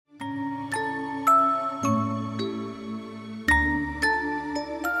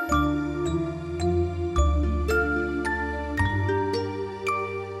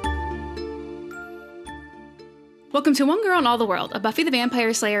Welcome to One Girl in All the World, a Buffy the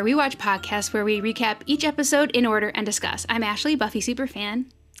Vampire Slayer rewatch podcast where we recap each episode in order and discuss. I'm Ashley, Buffy superfan.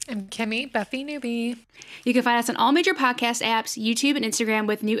 I'm Kimmy, Buffy newbie. You can find us on all major podcast apps, YouTube, and Instagram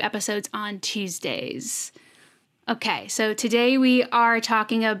with new episodes on Tuesdays. Okay, so today we are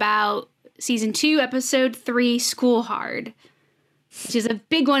talking about Season 2, Episode 3, School Hard, which is a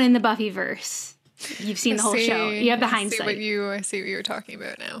big one in the Buffyverse. You've seen the whole show. You have the hindsight. I see what you were talking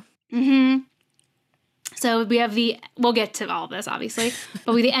about now. Mm-hmm. So we have we'll get to all this, obviously,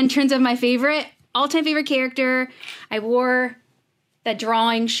 but with the entrance of my all-time favorite character. I wore that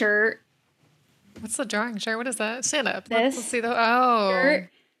drawing shirt. What's the drawing shirt? What is that? Stand up. This let's see the shirt.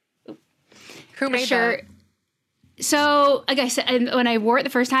 Who made shirt. That? So, like I said, when I wore it the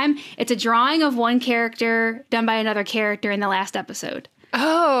first time, it's a drawing of one character done by another character in the last episode.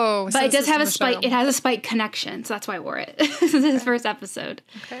 Oh, but it does have a Spike. It has a Spike connection, so that's why I wore it. This is his first episode.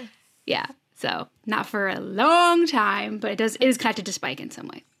 Okay. Yeah. So not for a long time, but it is connected to Spike in some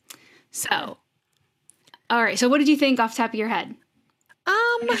way. So, all right. So what did you think off the top of your head?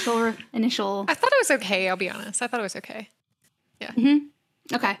 Initial. I thought it was okay. I'll be honest. I thought it was okay. Yeah.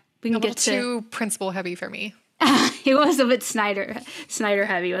 Mm-hmm. Okay. We can get to too principal heavy for me. It was a bit Snyder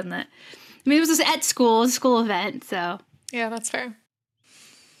heavy, wasn't it? I mean, it was just at school, a school event. So yeah, that's fair.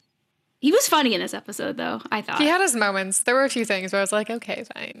 He was funny in this episode, though, I thought. He had his moments. There were a few things where I was like, okay,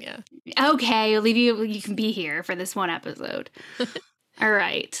 fine, yeah. Okay, I'll leave you. You can be here for this one episode. All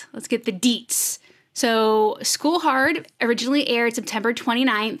right, let's get the deets. So, School Hard originally aired September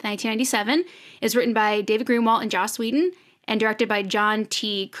 29th, 1997. Is written by David Greenwalt and Joss Whedon and directed by John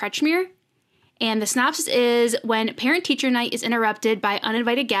T. Kretschmer. And the synopsis is, when parent-teacher night is interrupted by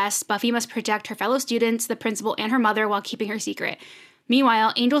uninvited guests, Buffy must protect her fellow students, the principal, and her mother while keeping her secret.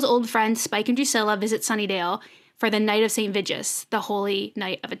 Meanwhile, Angel's old friends Spike and Drusilla visit Sunnydale for the Night of St. Vigus, the holy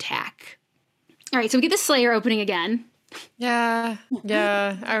night of attack. All right, so we get the Slayer opening again. Yeah,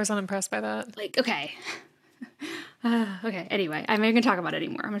 I was unimpressed by that. Like, okay. Okay, anyway, I'm not going to talk about it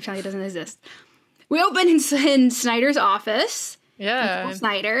anymore. I'm going to tell you it doesn't exist. We open in Snyder's office. Yeah.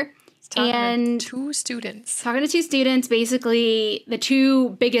 Snyder. Talking to two students. Talking to two students, basically the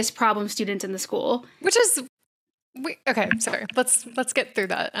two biggest problem students in the school. Which is... okay, sorry. Let's get through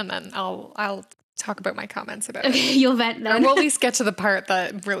that, and then I'll talk about my comments about it. You'll vent then. Or we'll at least get to the part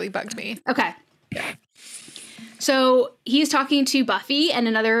that really bugged me. Okay. Yeah. So he's talking to Buffy and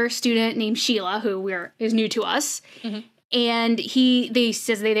another student named Sheila, who is new to us, and they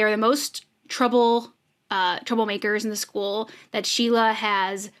says they are the most troublemakers in the school, that Sheila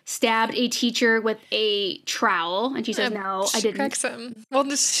has stabbed a teacher with a trowel, and she says, no, I didn't. Corrects him. Well,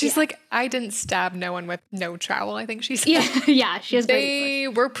 she's like, I didn't stab no one with no trowel, I think she said. Yeah, she has They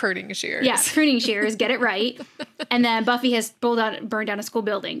were pruning shears. Yeah, pruning shears, get it right. And then Buffy has burned down a school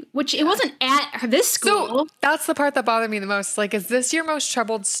building, which it wasn't at this school. So that's the part that bothered me the most. Like, is this one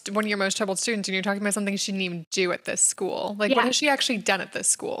of your most troubled students, and you're talking about something she didn't even do at this school? Like, what has she actually done at this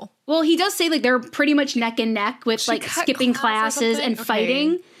school? Well, he does say, like, they're pretty much neck and neck with, like, skipping classes and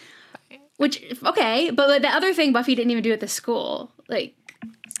fighting. Which, okay, but the other thing Buffy didn't even do at the school. Like,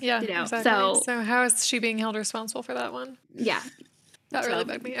 yeah, exactly. So how is she being held responsible for that one? Yeah. That really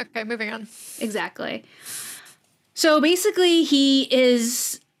bugged me. Okay, moving on. Exactly. So basically, he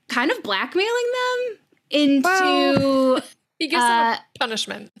is kind of blackmailing them into... he gives them a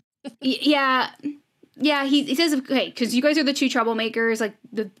punishment. Yeah. Yeah, he says, okay, because you guys are the two troublemakers, like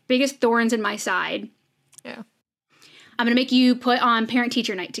the biggest thorns in my side. Yeah. I'm going to make you put on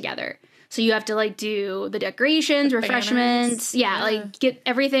parent-teacher night together. So you have to, like, do the decorations, refreshments. Yeah, like, get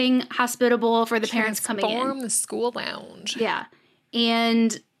everything hospitable for the parents coming in. Transform the school lounge. Yeah.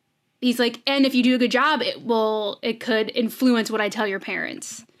 And he's like, and if you do a good job, it could influence what I tell your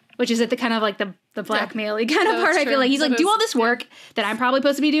parents. Which is at the kind of, like, the blackmail-y kind of part. I feel like he's like, do all this work that I'm probably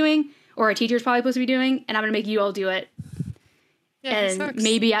supposed to be doing, or a teacher's probably supposed to be doing, and I'm going to make you all do it. Yeah, and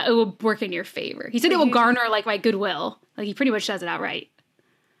maybe it will work in your favor. He said it will garner, like, my goodwill. Like, he pretty much says it outright.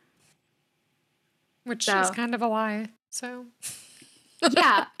 Which is kind of a lie, so.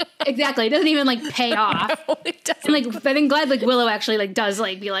 Yeah, exactly. It doesn't even, like, pay off. No, it doesn't. And, like, I think glad, like, Willow actually, like, does,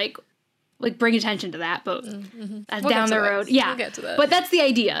 like, be like bring attention to that, but down the road. Yeah. We'll get to that. But that's the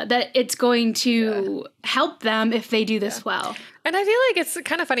idea, that it's going to help them if they do this well. And I feel like it's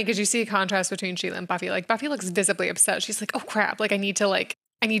kind of funny because you see a contrast between Sheila and Buffy. Like, Buffy looks visibly upset. She's like, oh, crap. Like, I need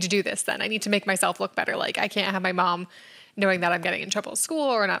to do this then. I need to make myself look better. Like, I can't have my mom knowing that I'm getting in trouble at school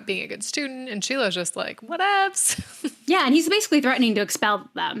or not being a good student. And Sheila's just like, whatevs. Yeah, and he's basically threatening to expel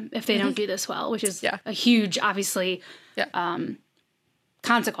them if they don't do this well, which is a huge, obviously,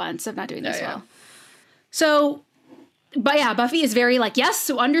 consequence of not doing this well. So But yeah, Buffy is very like, yes,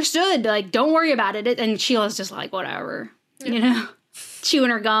 understood. Like, don't worry about it. And Sheila's just like, whatever, chewing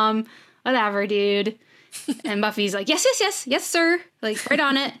her gum, whatever, dude. And Buffy's like, yes, sir. Like, right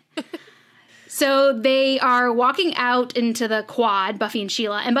on it. So they are walking out into the quad, Buffy and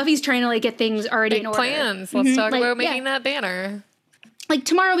Sheila, and Buffy's trying to like get things already in order. Plans. Let's talk about making that banner. Like,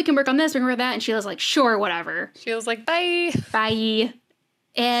 tomorrow we can work on this, we can work on that. And Sheila's like, sure, whatever. Sheila's like, bye. Bye.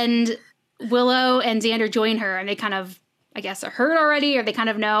 And Willow and Xander join her, and they kind of, I guess, are hurt already, or they kind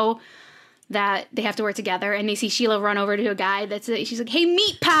of know that they have to work together. And they see Sheila run over to a guy she's like, hey,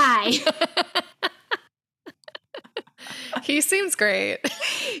 meat pie. He seems great.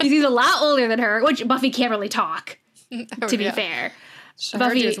 He's a lot older than her, which Buffy can't really talk, to be fair.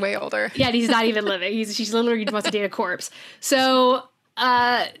 Buffy is way older. Yeah, he's not even living. She's literally wants to date a corpse. So,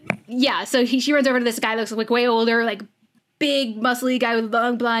 so she runs over to this guy that looks like way older, like big, muscly guy with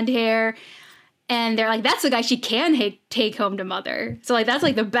long blonde hair. And they're like, that's the guy she can take home to mother. So, like, that's,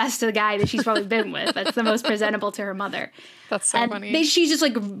 like, the best of the guy that she's probably been with. That's the most presentable to her mother. That's so funny. She's just,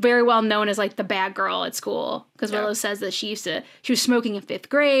 like, very well known as, like, the bad girl at school. Because Willow says that she was smoking in 5th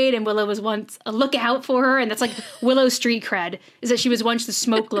grade, and Willow was once a lookout for her. And that's, like, Willow's street cred, is that she was once the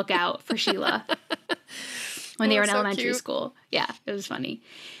smoke lookout for Sheila when they were in elementary school. Yeah, it was funny.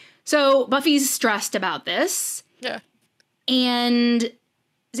 So, Buffy's stressed about this. Yeah. And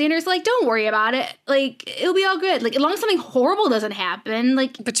Xander's like, don't worry about it. Like, it'll be all good. Like, as long as something horrible doesn't happen,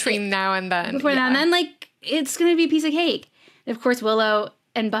 like... Between now and then. Before now and then, like, it's going to be a piece of cake. And, of course, Willow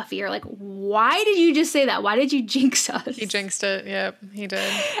and Buffy are like, why did you just say that? Why did you jinx us? He jinxed it. Yep, he did.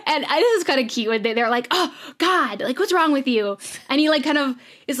 And this is kind of cute when they're like, oh, God, like, what's wrong with you? And he, like, kind of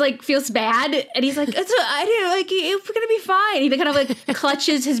is, like, feels bad. And he's like, I didn't, like, it's going to be fine. He kind of, like,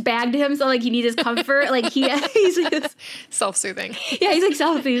 clutches his bag to him so, like, he needs his comfort. Like, he's like... Self-soothing. Yeah, he's, like,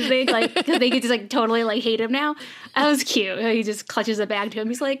 self-soothing, like, because they could just, like, totally, like, hate him now. That was cute. He just clutches the bag to him.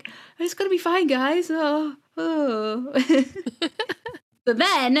 He's like, it's going to be fine, guys. Oh. So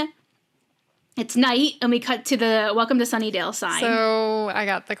then... It's night, and we cut to the Welcome to Sunnydale sign. So I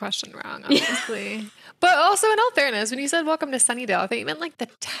got the question wrong, obviously. But also, in all fairness, when you said Welcome to Sunnydale, I thought you meant like the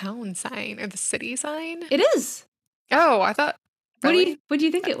town sign or the city sign. It is. Oh, I thought... Really? What do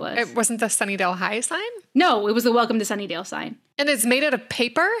you think it was? It wasn't the Sunnydale High sign? No, it was the Welcome to Sunnydale sign. And it's made out of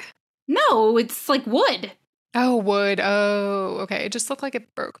paper? No, it's like wood. Oh, wood. Oh, okay. It just looked like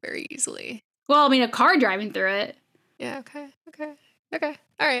it broke very easily. Well, I mean, a car driving through it. Yeah, okay.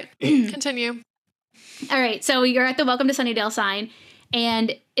 All right. Continue. All right. So you're at the Welcome to Sunnydale sign,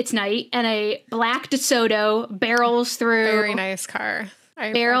 and it's night, and a black DeSoto barrels through. Very nice car. I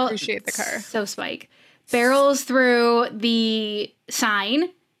appreciate the car. So Spike. Barrels through the sign,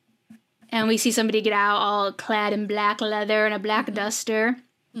 and we see somebody get out all clad in black leather and a black duster.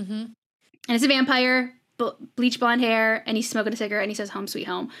 Mm-hmm. And it's a vampire, bleach blonde hair, and he's smoking a cigarette, and he says home sweet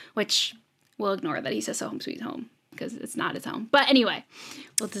home, which we'll ignore that he says so home sweet home. Because it's not his home. But anyway,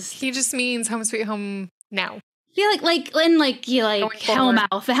 he just means home sweet home now. Yeah, like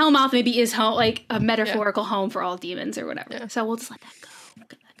Hellmouth. The Hellmouth maybe is home, like a metaphorical home for all demons or whatever. Yeah. So we'll just let that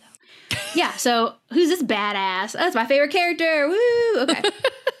go. Yeah. So who's this badass? Oh, that's my favorite character. Woo. Okay.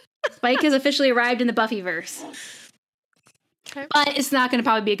 Spike has officially arrived in the Buffyverse. Okay. But it's not going to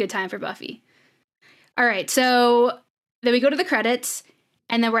probably be a good time for Buffy. All right. So then we go to the credits,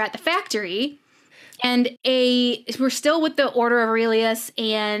 and then we're at the factory. And we're still with the Order of Aurelius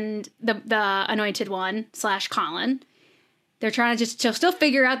and the Anointed One / Colin. They're trying to still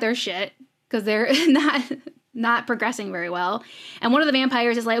figure out their shit because they're not progressing very well. And one of the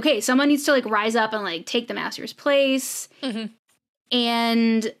vampires is like, okay, someone needs to like rise up and like take the master's place. Mm-hmm.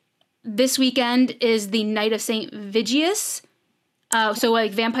 And this weekend is the night of St. Vigius. So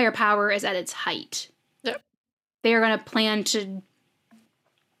like vampire power is at its height. Yep. They are going to plan to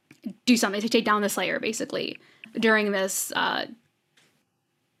do something to take down the Slayer, basically, during this what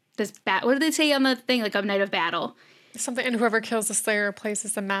did they say on the thing? Like a night of battle. Something, and whoever kills the Slayer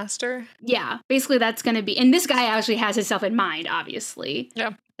replaces the master. Yeah, basically that's going to be, and this guy actually has himself in mind, obviously.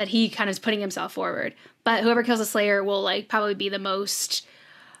 Yeah. That he kind of is putting himself forward. But whoever kills the Slayer will like probably be the most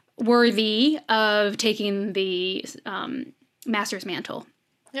worthy of taking the master's mantle.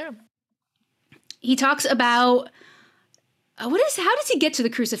 Yeah. He talks about... how does he get to the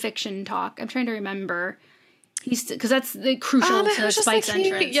crucifixion talk? I'm trying to remember. Because that's the crucial to Spike's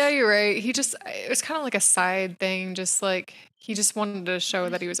entrance. Yeah, you're right. It was kind of like a side thing. Just like, he just wanted to show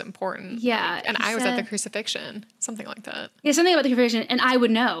that he was important. Yeah. Like, and I was at the crucifixion. Something like that. Yeah, something about the crucifixion. And I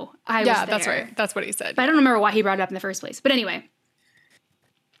would know. Yeah, that's right. That's what he said. But I don't remember why he brought it up in the first place. But anyway.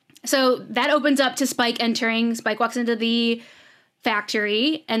 So that opens up to Spike entering. Spike walks into the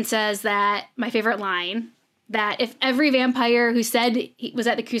factory and says that my favorite line... that if every vampire who said he was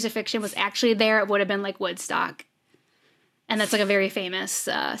at the crucifixion was actually there, it would have been like Woodstock. And that's like a very famous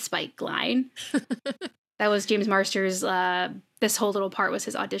Spike line. That was James Marsters. This whole little part was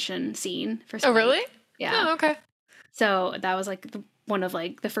his audition scene for Spike. Oh, really? Yeah. Oh, okay. So that was like one of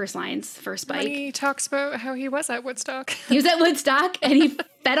like the first lines for Spike. When he talks about how he was at Woodstock. He was at Woodstock and he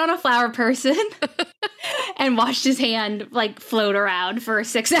fed on a flower person and watched his hand like float around for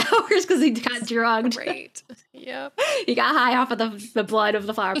 6 hours because he got drugged. Great. Yep. He got high off of the blood of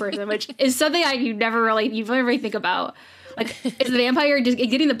the flower person, which is something you never really think about. Like, is the vampire just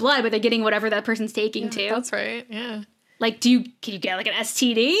getting the blood, but they're getting whatever that person's taking too? That's right. Yeah. Like, can you get like an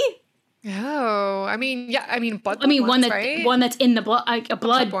STD? Oh, I mean, yeah. I mean, blood. One that's in the blood, like a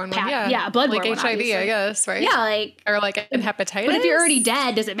bloodborne one. Yeah, a bloodborne like one, HIV, obviously. I guess, right? Yeah, like or like in hepatitis. But if you're already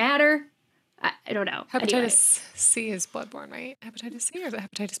dead, does it matter? I don't know. Hepatitis anyway. C is bloodborne, right? Hepatitis C or is it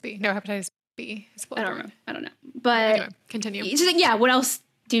hepatitis B? No, hepatitis B is bloodborne. I don't know. But anyway, continue. It's just, yeah, what else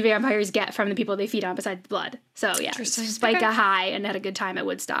do vampires get from the people they feed on besides blood? So yeah, Spike got high and had a good time at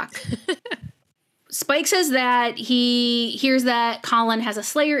Woodstock. Spike says that he hears that Colin has a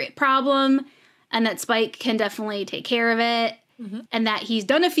Slayer problem and that Spike can definitely take care of it, and that he's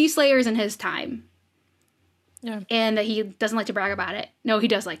done a few Slayers in his time. Yeah. And that he doesn't like to brag about it. No, he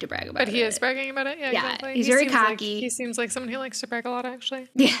does like to brag about it. But he is bragging about it? Yeah, exactly. He's very cocky. He seems like someone who likes to brag a lot, actually.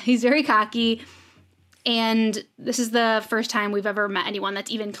 Yeah, he's very cocky. And this is the first time we've ever met anyone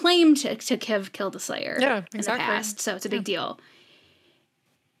that's even claimed to have killed a Slayer in the past. So it's a big deal.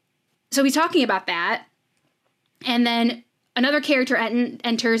 So he's talking about that. And then another character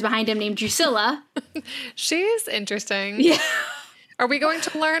enters behind him named Drusilla. She's interesting. Yeah. Are we going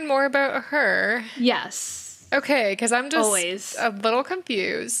to learn more about her? Yes. Okay, because I'm just a little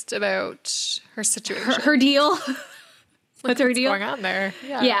confused about her situation. Her deal. What's her deal? What's going on there?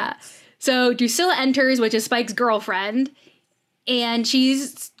 Yeah. So Drusilla enters, which is Spike's girlfriend, and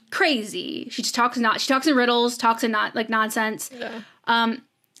she's crazy. She just talks in riddles, talks in not like nonsense. Yeah.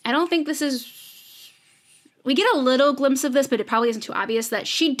 I don't think this is. We get a little glimpse of this, but it probably isn't too obvious that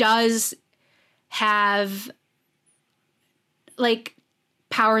she does have like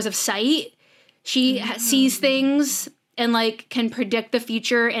powers of sight. She sees things and like can predict the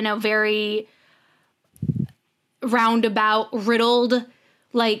future in a very roundabout, riddled,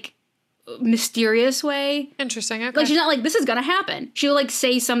 like mysterious way. Interesting. Okay. Like she's not like this is gonna happen. She'll like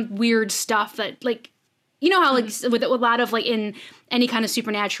say some weird stuff that like you know how like with a lot of like in any kind of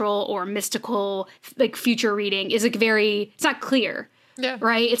supernatural or mystical like future reading is like it's not clear. Yeah.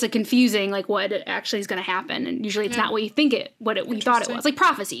 Right? It's like confusing, like what actually is going to happen, and usually it's not what you think we thought it was. Like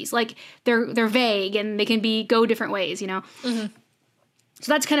prophecies, like they're vague and they can go different ways, you know. Mm-hmm.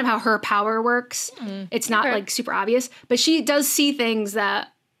 So that's kind of how her power works. Mm-hmm. It's not like super obvious, but she does see things that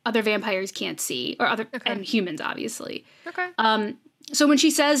other vampires can't see, or and humans obviously. Okay. So when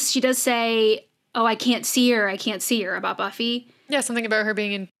she does say, "Oh, I can't see her about Buffy." Yeah, something about her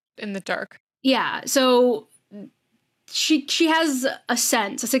being in the dark. Yeah. So. She has a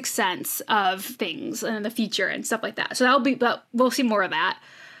sixth sense of things in the future and stuff like that. So but we'll see more of that.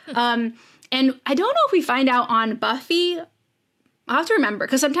 And I don't know if we find out on Buffy. I'll have to remember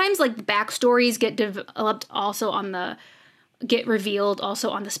because sometimes like the backstories get developed get revealed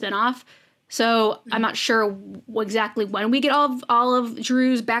also on the spinoff. So I'm not sure exactly when we get all of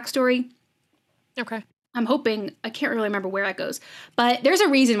Drew's backstory. Okay. I'm hoping, I can't really remember where that goes, but there's a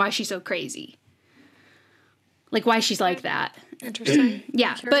reason why she's so crazy. Like, why she's like that. Interesting.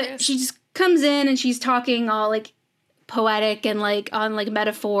 Yeah, but she just comes in and she's talking all, like, poetic and, like, on, like,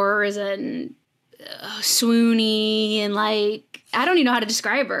 metaphors and swoony and, like, I don't even know how to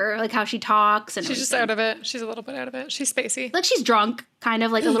describe her, like, how she talks and she's everything. Just out of it. She's a little bit out of it. She's spacey. Like, she's drunk, kind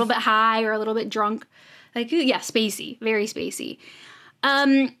of, like, a little bit high or a little bit drunk. Like, yeah, spacey. Very spacey.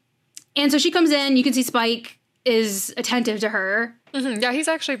 And so she comes in, you can see Spike is attentive to her. Mm-hmm. Yeah, he's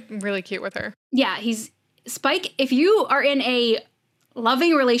actually really cute with her. Yeah, Spike, if you are in a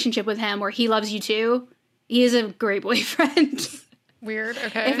loving relationship with him where he loves you too, he is a great boyfriend. Weird,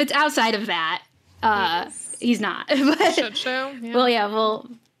 okay. If it's outside of that, he's not. But, should show. Yeah.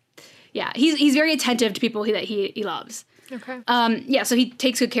 Yeah, he's very attentive to people that he loves. Okay. So he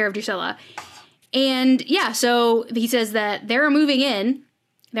takes good care of Drusilla. And yeah, so he says that they're moving in.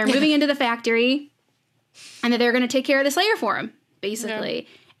 They're moving into the factory and that they're going to take care of the Slayer for him, basically. Yeah.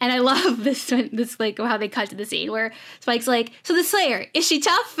 And I love this like how they cut to the scene where Spike's like, so the Slayer, is she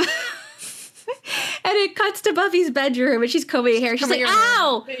tough? And it cuts to Buffy's bedroom and she's combing her hair. She's like,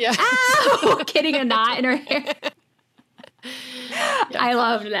 ow! Yeah. Ow! Getting a knot in her hair. Yeah. I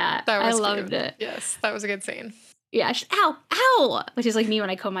loved that. I loved it. Yes, that was a good scene. Yeah, ow, ow, which is like me when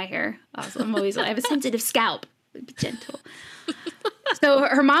I comb my hair. I'm always like, I have a sensitive scalp. Be gentle. So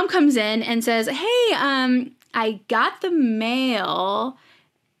her mom comes in and says, hey, I got the mail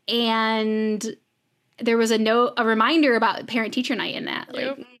and there was a reminder about parent-teacher night in that.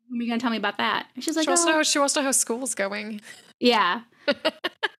 Like, when are you going to tell me about that? And she's like, she wants to know how school's going. Yeah.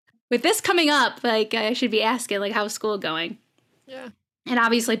 With this coming up, like, I should be asking, like, how's school going? Yeah. And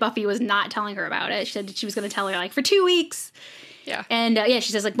obviously Buffy was not telling her about it. She said she was going to tell her, like, for 2 weeks. Yeah. And,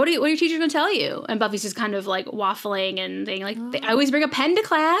 she says, like, what are your teachers going to tell you? And Buffy's just kind of, like, waffling and saying, like, I always bring a pen to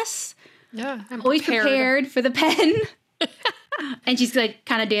class. Yeah. I'm always prepared for the pen. And she's, like,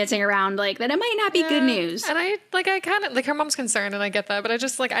 kind of dancing around, like, that it might not be good news. And I kind of, like, her mom's concerned, and I get that. But I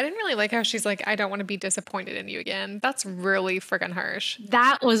just, like, I didn't really like how she's like, I don't want to be disappointed in you again. That's really friggin' harsh.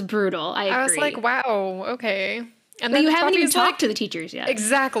 That was brutal. I agree. I was like, wow, okay. And then you haven't even talked to the teachers yet.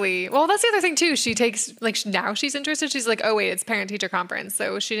 Exactly. Well, that's the other thing, too. She takes, like, now she's interested. She's like, oh, wait, it's parent-teacher conference.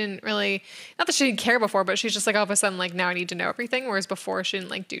 So she didn't really, not that she didn't care before, but she's just like, all of a sudden, like, now I need to know everything. Whereas before, she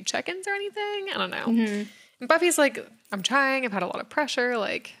didn't, like, do check-ins or anything. I don't know. Mm-hmm. And Buffy's like, I'm trying. I've had a lot of pressure.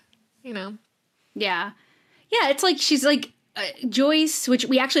 Like, you know. Yeah. Yeah, it's like, she's like, Joyce, which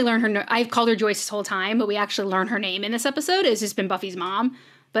we actually learn her, I've called her Joyce this whole time, but we actually learn her name in this episode. It's just been Buffy's mom.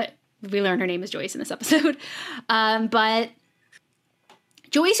 But we learn her name is Joyce in this episode. But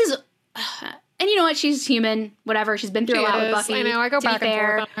Joyce is, and you know what? She's human, whatever. She's been through a lot with Buffy. I know. I go back and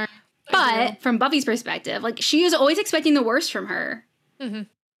forth on her. But from Buffy's perspective, like, she is always expecting the worst from her. Mm-hmm.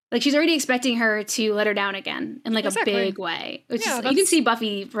 Like, she's already expecting her to let her down again in, like, a big way. Which is, you can see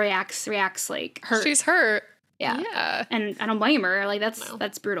Buffy reacts like, hurt. She's hurt. Yeah. And I don't blame her. Like,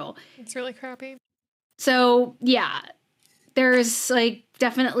 that's brutal. It's really crappy. So, yeah. There's, like,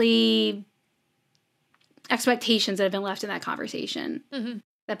 definitely expectations that have been left in that conversation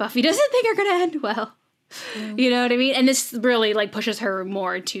that Buffy doesn't think are going to end well. You know what I mean? And this really, like, pushes her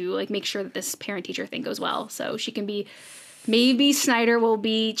more to, like, make sure that this parent-teacher thing goes well. So she can be, maybe Snyder will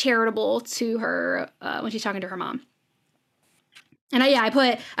be charitable to her when she's talking to her mom. And I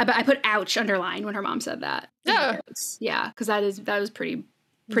put ouch underlined when her mom said that. Yeah, because that was pretty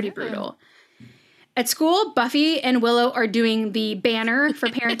brutal. At school, Buffy and Willow are doing the banner for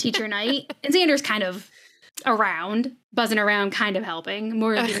parent-teacher night, and Xander's kind of around, buzzing around, kind of helping,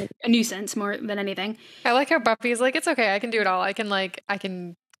 more a nuisance more than anything. I like how Buffy's like, it's okay, I can do it all. I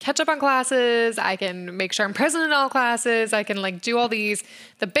can catch up on classes. I can make sure I'm present in all classes. I can, like, do all the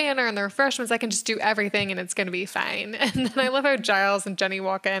banner and the refreshments. I can just do everything, and it's going to be fine. And then I love how Giles and Jenny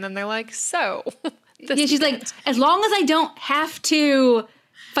walk in, and they're like, so. She's like, as long as I don't have to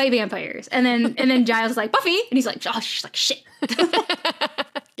fight vampires. And then Giles is like, Buffy. And he's like, oh, she's like, shit.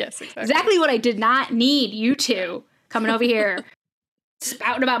 Yes, exactly. Exactly what I did not need you two coming over here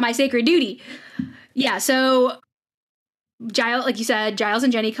spouting about my sacred duty. Yeah, so Giles, like you said, Giles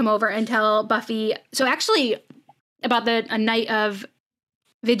and Jenny come over and tell Buffy, so actually about a night of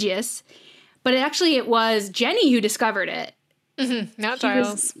Vigius, but it was Jenny who discovered it. Mm-hmm. Not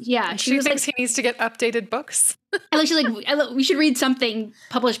Giles. She thinks like, he needs to get updated books. And she's like, we should read something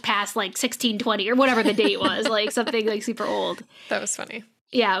published past like 1620 or whatever the date was, like something like super old. That was funny.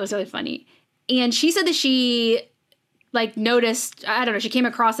 Yeah, it was really funny. And she said that she like noticed, I don't know, she came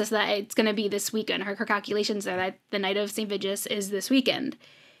across this, that it's going to be this weekend. Her calculations are that the night of St. Vigius is this weekend.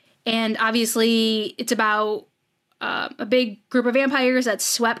 And obviously it's about a big group of vampires that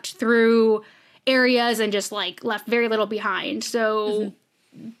swept through areas and just like left very little behind. So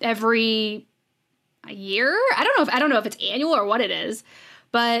every year, I don't know if it's annual or what it is,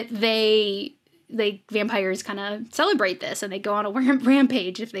 but vampires kind of celebrate this and they go on a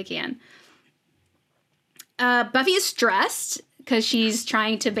rampage if they can. Buffy is stressed because she's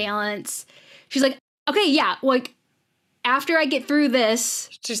trying to balance. She's like, okay, yeah, like after I get through this,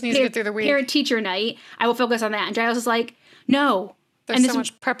 she just needs to get through the week. Parent-teacher night, I will focus on that. And Giles is like, no. There's so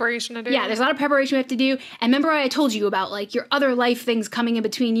much preparation to do. Yeah, there's a lot of preparation we have to do. And remember I told you about like your other life things coming in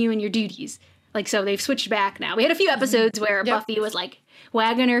between you and your duties. Like, so they've switched back now. We had a few episodes where Buffy was like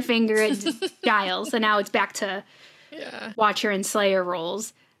wagging her finger at Giles, and now it's back to Watcher and Slayer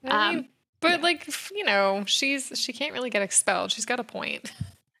roles. I mean, but like, you know, she can't really get expelled. She's got a point.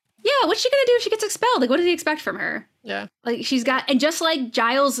 Yeah, what's she gonna do if she gets expelled? Like, what did he expect from her? Yeah. Like, and just like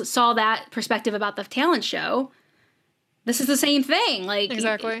Giles saw that perspective about the talent show, this is the same thing. Like,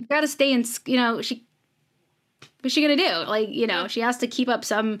 exactly. You gotta stay in, you know, what's she gonna do? Like, you know, she has to keep up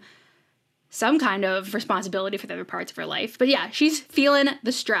some kind of responsibility for the other parts of her life. But yeah, she's feeling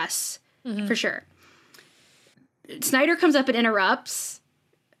the stress for sure. Snyder comes up and interrupts.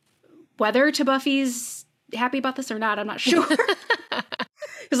 Whether to Buffy's happy about this or not, I'm not sure.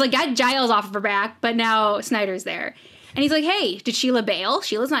 Because, like, got Giles off of her back, but now Snyder's there. And he's like, hey, did Sheila bail?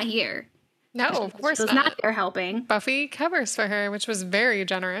 Sheila's not here. No, of course Sheila's not there helping. Buffy covers for her, which was very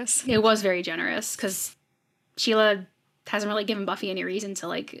generous. It was very generous, because Sheila hasn't really given Buffy any reason to,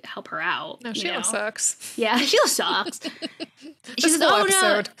 like, help her out. No, Sheila sucks. Yeah, Sheila sucks. She's like, oh,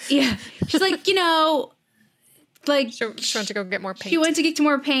 episode. No. Yeah. She's like, like... She went to go get more paint. She went to get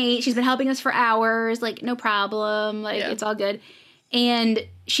more paint. She's been helping us for hours. Like, no problem. Like, it's all good. And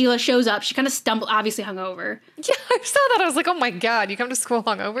Sheila shows up. She kind of stumbled, obviously hungover. Yeah, I saw that. I was like, oh my God, you come to school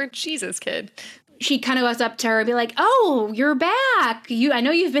hungover? Jesus, kid. She kind of goes up to her and be like, oh, you're back. I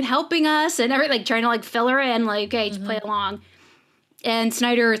know you've been helping us and everything, like trying to like fill her in, like, hey, just play along. And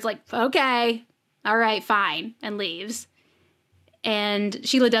Snyder is like, okay, all right, fine, and leaves. And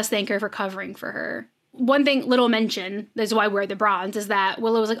Sheila does thank her for covering for her. One thing, little mention, is why we're at the Bronze, is that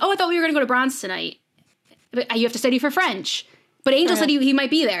Willow was like, oh, I thought we were going to go to Bronze tonight. But you have to study for French. But Angel said he might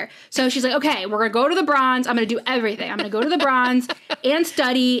be there. So she's like, okay, we're going to go to the Bronze. I'm going to do everything. I'm going to go to the Bronze and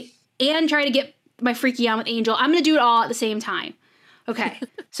study and try to get my freaky on with Angel. I'm going to do it all at the same time. Okay.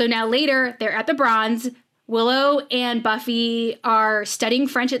 So now later, they're at the Bronze. Willow and Buffy are studying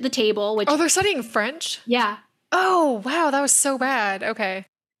French at the table. Which, oh, they're studying French? Yeah. Oh, wow. That was so bad. Okay.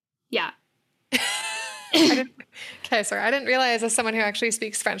 Yeah. Okay, sorry. I didn't realize as someone who actually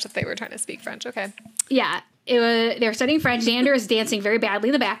speaks French that they were trying to speak French. Okay. Yeah. They're studying French. Xander is dancing very badly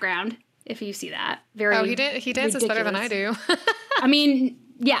in the background, if you see that. He dances better than I do. I mean,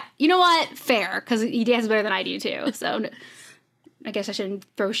 yeah. You know what? Fair, because he dances better than I do, too. So I guess I shouldn't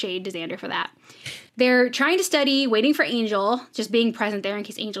throw shade to Xander for that. They're trying to study, waiting for Angel, just being present there in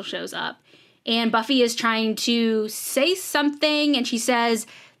case Angel shows up. And Buffy is trying to say something, and she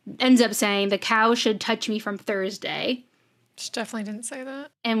ends up saying, the cow should touch me from Thursday. She definitely didn't say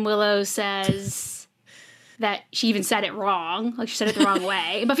that. And Willow says that she even said it wrong. Like, she said it the wrong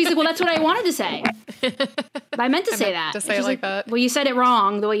way. And Buffy's like, well, that's what I wanted to say. But I meant to say that. To say it like that. Well, you said it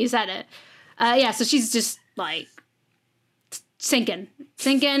wrong the way you said it. Yeah, so she's just, like, sinking.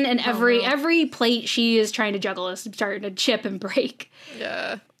 And every plate she is trying to juggle is starting to chip and break.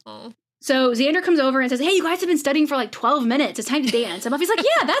 Yeah. Oh. So Xander comes over and says, hey, you guys have been studying for like 12 minutes. It's time to dance. And Buffy's like,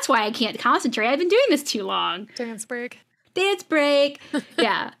 yeah, that's why I can't concentrate. I've been doing this too long. Dance break.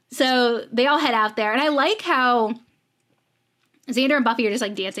 Yeah. So they all head out there. And I like how Xander and Buffy are just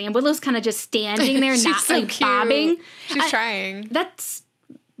like dancing. And Willow's kind of just standing there, not so like cute. Bobbing. She's trying. That's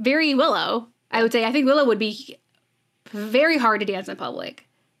very Willow, I would say. I think Willow would be very hard to dance in public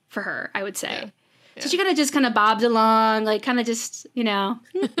for her, I would say. Yeah. So she kind of bobs along, like kind of just,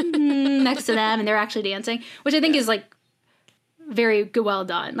 next to them, and they're actually dancing, which I think is like very good, well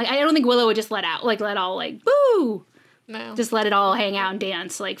done. Like, I don't think Willow would just let all like, woo! No. Just let it all hang out and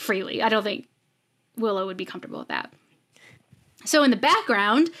dance like freely. I don't think Willow would be comfortable with that. So in the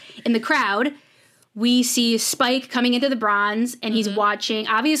background, in the crowd, we see Spike coming into the Bronze, and he's watching.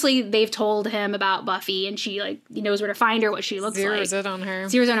 Obviously, they've told him about Buffy, and she knows where to find her, what she looks like. Zeroes in on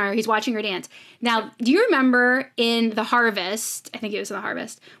her. He's watching her dance. Now, do you remember in The Harvest? I think it was in The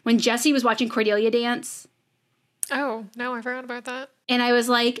Harvest when Jesse was watching Cordelia dance. Oh no, I forgot about that. And I was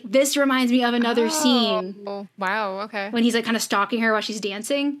like, this reminds me of another scene. Oh wow, okay. When he's like kind of stalking her while she's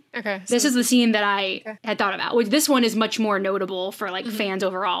dancing. Okay. This is the scene that I had thought about. Which this one is much more notable for like fans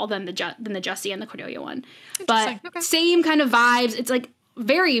overall than the Jesse and the Cordelia one. But same kind of vibes. It's like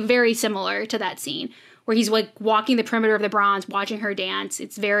very, very similar to that scene where he's like walking the perimeter of the Bronze, watching her dance.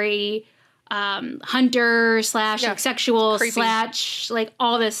 It's very hunter / like sexual creepy. / like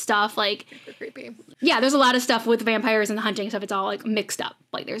all this stuff. Like super creepy. Yeah, there's a lot of stuff with vampires and the hunting stuff. It's all like mixed up.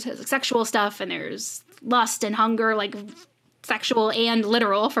 Like there's sexual stuff and there's lust and hunger, like sexual and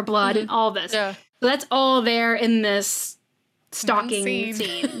literal for blood and all this. Yeah. So that's all there in this stalking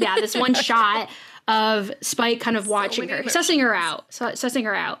scene. Yeah, this one shot of Spike kind of watching her, sussing her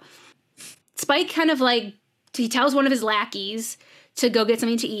out. Spike kind of like, he tells one of his lackeys to go get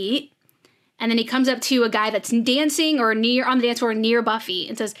something to eat. And then he comes up to a guy that's dancing or on the dance floor near Buffy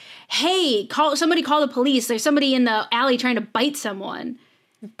and says, hey, call the police. There's somebody in the alley trying to bite someone.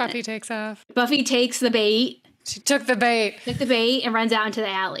 Buffy takes off. Buffy takes the bait. She took the bait. And runs out into the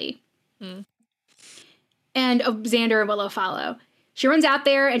alley. And Xander and Willow follow. She runs out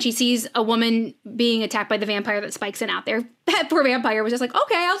there and she sees a woman being attacked by the vampire that Spike's in out there. That poor vampire was just like,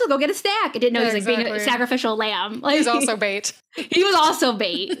 okay, I'll just go get a snack. I didn't know he was like being a sacrificial lamb. Like, he was also bait. He was also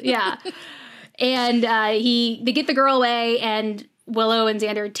bait, yeah. And they get the girl away, and Willow and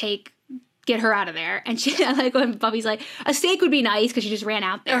Xander get her out of there. And she, like when Buffy's like, a steak would be nice because she just ran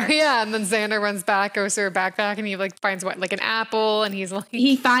out there. Oh, yeah. And then Xander runs back, goes to her backpack, and he like finds what, like an apple, and he's like,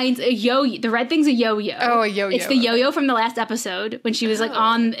 he finds a yo-yo. The red thing's a yo-yo. Oh, a yo-yo. It's the yo-yo from the last episode when she was like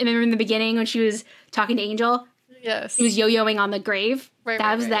remember in the beginning when she was talking to Angel? Yes. He was yo-yoing on the grave.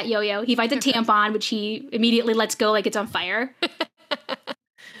 That was that yo-yo. He finds a tampon, which he immediately lets go like it's on fire.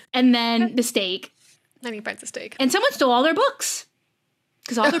 And then the steak. Then he finds a steak. And someone stole all their books.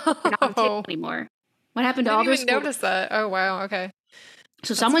 Because all their books are not on tape anymore. What happened to all their I didn't even notice that. Oh, wow. Okay.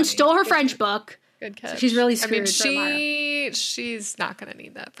 So someone stole her French book. Good catch. So she's really screwed. She's not going to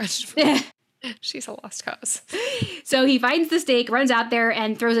need that French book. She's a lost cause. So he finds the steak, runs out there,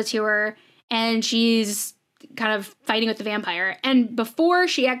 and throws it to her. And she's kind of fighting with the vampire. And before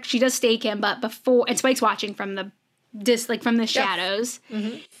she does stake him, but before, and Spike's watching from the shadows.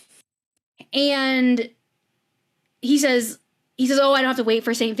 Mm-hmm. And he says, oh, I don't have to wait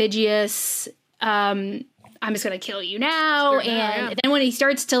for St. Vigius. I'm just going to kill you now. And then when he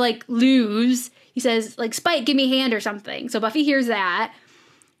starts to like lose, he says like, Spike, give me a hand or something. So Buffy hears that.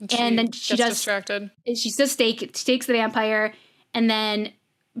 And then she does distracted. She does stakes the vampire. And then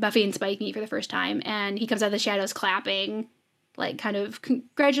Buffy and Spike meet for the first time. And he comes out of the shadows clapping, like kind of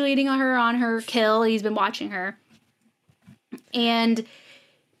congratulating her on her kill. He's been watching her. And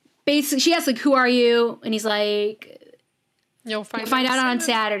basically she asks like, who are you? And he's like, You'll find out on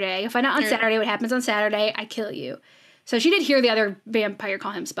Saturday. You'll find out on Saturday what happens on Saturday. I kill you. So she did hear the other vampire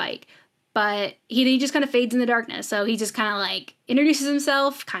call him Spike. But he just kind of fades in the darkness. So he just kind of like introduces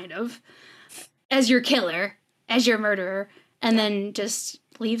himself, kind of, as your killer, as your murderer. And then just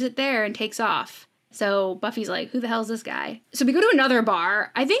leaves it there and takes off. So Buffy's like, who the hell is this guy? So we go to another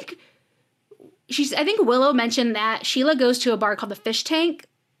bar. I think Willow mentioned that Sheila goes to a bar called the Fish Tank.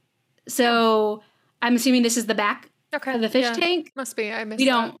 So I'm assuming this is the back of the fish tank. Must be. I missed We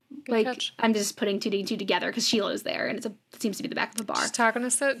don't, that. like, Catch. I'm just putting two and two together because Sheila's there and it seems to be the back of the bar. She's talking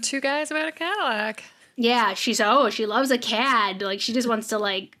to two guys about a Cadillac. Yeah, she loves a cad. Like, she just wants to,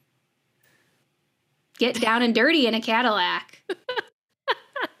 like, get down and dirty in a Cadillac.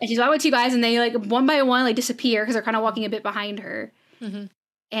 And she's walking with two guys and they, like, one by one, like, disappear because they're kind of walking a bit behind her. Mm-hmm.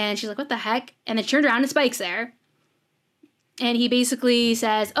 And she's like, what the heck? And then she turned around and Spike's there. And he basically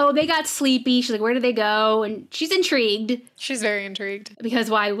says, oh, they got sleepy. She's like, where did they go? And she's intrigued. She's very intrigued. Because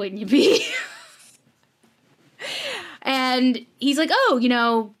why wouldn't you be? And he's like, oh, you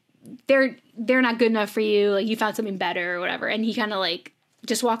know, they're not good enough for you. Like, you found something better or whatever. And he kind of, like,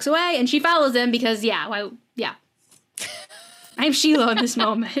 just walks away. And she follows him because, I'm Sheila in this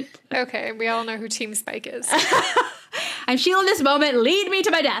moment. Okay, we all know who Team Spike is. I'm Sheila in this moment. Lead me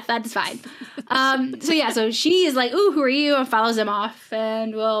to my death. That's fine. So she is like, ooh, who are you? And follows him off.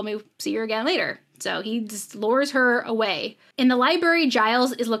 And we'll maybe see her again later. So he just lures her away. In the library,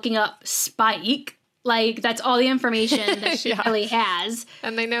 Giles is looking up Spike. Like, that's all the information that she really has.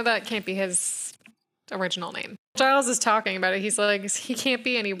 And they know that can't be his original name. Giles is talking about it. He's like, he can't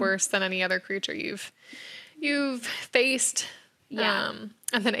be any worse than any other creature you've faced. Yeah.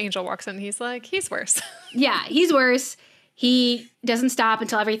 And then Angel walks in. He's like, he's worse. Yeah, he's worse. He doesn't stop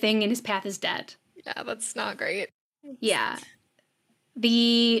until everything in his path is dead. Yeah, that's not great. Yeah.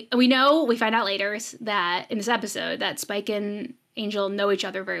 We find out later that in this episode that Spike and Angel know each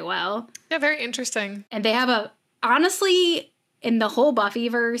other very well. Yeah, very interesting. And they have honestly, in the whole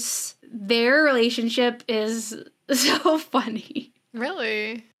Buffyverse, their relationship is so funny.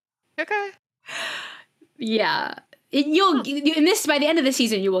 Really? Okay. Yeah. By the end of the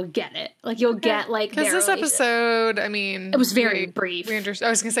season, you will get it. Like, you'll get, like, because this episode, I mean, it was very brief. I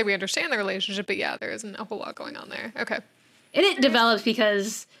was going to say we understand the relationship, but yeah, there isn't a whole lot going on there. Okay. And it develops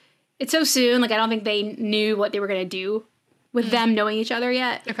because it's so soon. Like, I don't think they knew what they were going to do with them knowing each other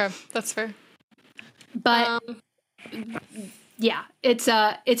yet. Okay, that's fair. But yeah,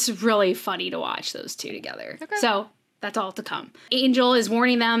 it's really funny to watch those two together. Okay. So that's all to come. Angel is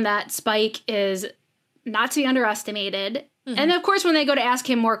warning them that Spike is not to be underestimated. Mm-hmm. And of course, when they go to ask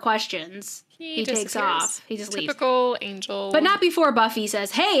him more questions, he takes off. He just leaves. Typical Angel. But not before Buffy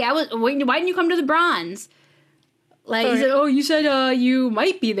says, hey, why didn't you come to the Bronze? Like, he said, oh, you said you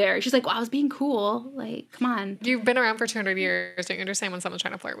might be there. She's like, well, I was being cool. Like, come on. You've been around for 200 years. Don't you understand when someone's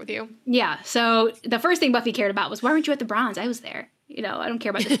trying to flirt with you? Yeah. So the first thing Buffy cared about was, why weren't you at the Bronze? I was there. You know, I don't care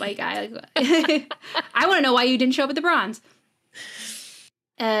about this white guy. I want to know why you didn't show up at the Bronze.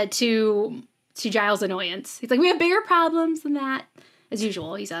 To Giles' annoyance. He's like, we have bigger problems than that. As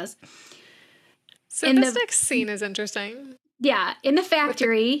usual, he says. So this next scene is interesting. Yeah, in the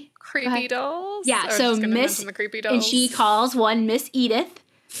factory. With the creepy dolls? Yeah, so the creepy dolls. And she calls one Miss Edith.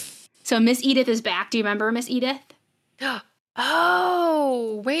 So Miss Edith is back. Do you remember Miss Edith?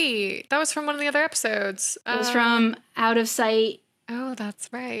 Oh, wait. That was from one of the other episodes. It was from Out of Sight. Oh, that's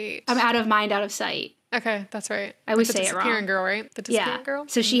right. I'm Out of Mind, Out of Sight. Okay, that's right. I always the say it wrong. Disappearing girl, right? The disappearing girl?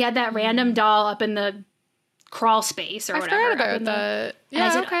 So she had that random doll up in the crawl space or whatever. I forgot about that. And I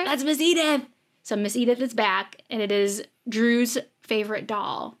said, that's Miss Edith. So Miss Edith is back, and it is Drew's favorite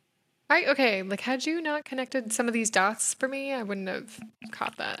doll. Okay, like, had you not connected some of these dots for me, I wouldn't have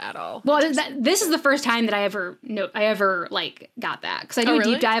caught that at all. Well, this is the first time that I ever like got that, because I do a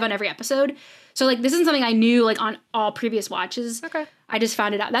deep dive on every episode. So like this isn't something I knew like on all previous watches. Okay, I just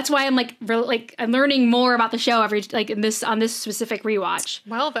found it out. That's why I'm like I'm learning more about the show every on this specific rewatch.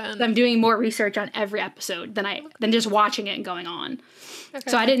 Well then, so I'm doing more research on every episode than just watching it and going on.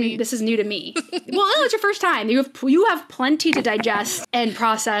 Okay, so I didn't. This is new to me. Well, it's your first time. You have plenty to digest and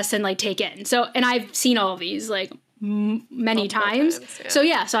process and like take in. So, and I've seen all of these like many times.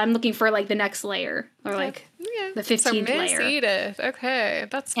 Yeah. So I'm looking for like the next layer or like the 15th layer. Miss Edith. Okay,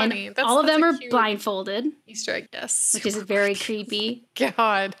 that's funny. And all of them are blindfolded. Easter egg, yes. Which is very creepy.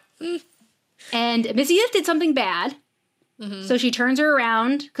 God. And Miss Edith did something bad. Mm-hmm. So she turns her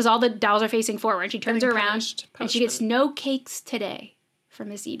around because all the dolls are facing forward. She turns her around and she gets no cakes today from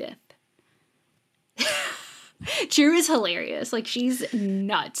Miss Edith. Drew is hilarious. Like, she's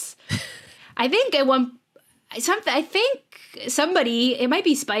nuts. I think somebody, it might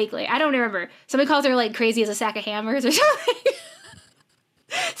be Spike, like, I don't remember. Somebody calls her like crazy as a sack of hammers or something.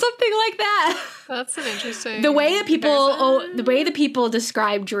 Something like that. That's an interesting. The way that people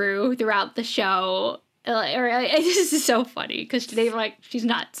describe Drew throughout the show, this is so funny because they're like, she's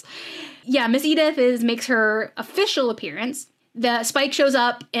nuts. Yeah, Miss Edith makes her official appearance. The Spike shows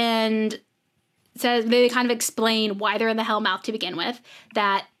up and says they kind of explain why they're in the Hellmouth to begin with.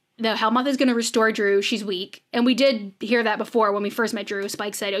 That the Hellmouth is going to restore Drew. She's weak, and we did hear that before when we first met Drew.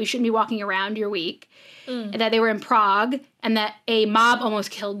 Spike said, "Oh, you shouldn't be walking around. You're weak." And that they were in Prague, and that a mob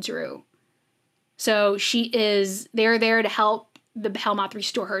almost killed Drew. So they're there to help the Hellmouth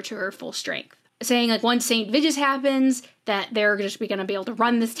restore her to her full strength. Saying like once St. Vitus happens, that they're just going to be able to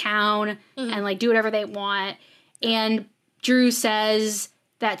run this town and like do whatever they want. And Drew says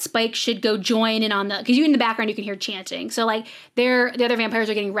that Spike should go join in on because in the background you can hear chanting. So like the other vampires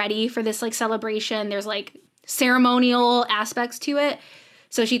are getting ready for this like celebration. There's like ceremonial aspects to it.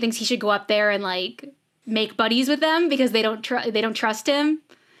 So she thinks he should go up there and like make buddies with them because they don't trust him.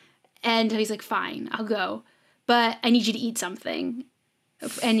 And he's like, fine, I'll go, but I need you to eat something.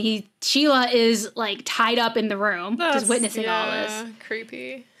 And Sheila is like tied up in the room, just witnessing all this.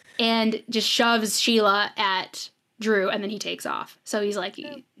 Creepy. And just shoves Sheila at Drew, and then he takes off. So he's like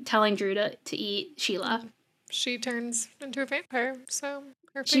telling Drew to eat Sheila. She turns into a vampire, so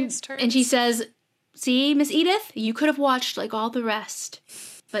her face turns. And she says, "See, Miss Edith, you could have watched like all the rest,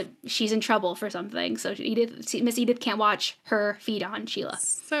 but she's in trouble for something. So Miss Edith can't watch her feed on Sheila."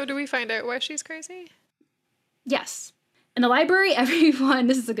 So do we find out why she's crazy? Yes. In the library, everyone,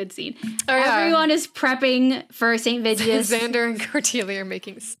 this is a good scene. Oh, yeah. Everyone is prepping for St. Vitus. Xander and Cordelia are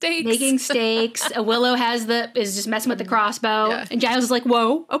making steaks. Willow is just messing with the crossbow. Yeah. And Giles is like,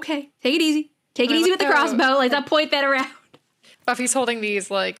 whoa, okay, take it easy. Take it easy with the crossbow. Like, not point that around. Buffy's holding these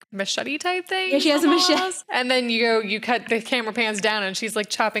like machete type things. Yeah, she has a machete. And then you cut the camera pans down and she's like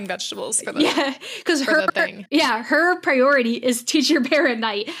chopping vegetables for the because her priority is teach your parent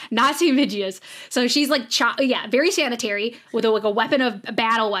night, not St. Vitus. So she's like very sanitary with a weapon a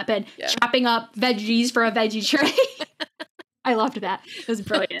battle weapon, chopping up veggies for a veggie tray. I loved that. It was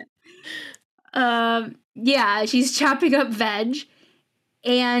brilliant. She's chopping up veg,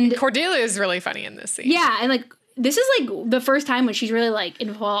 and Cordelia is really funny in this scene. Yeah, and like. This is like the first time when she's really like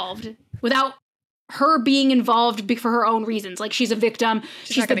involved without her being involved for her own reasons. Like she's a victim,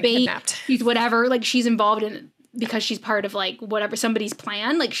 she's the bait, she's whatever. Like she's involved in because she's part of like whatever somebody's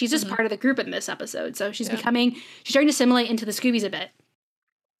plan. Like she's just part of the group in this episode. So she's starting to assimilate into the Scoobies a bit.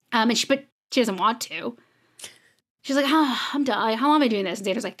 But she doesn't want to. She's like, I'm done. How long am I doing this? And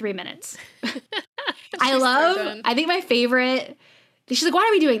Xander's like 3 minutes. I think my favorite. She's like, why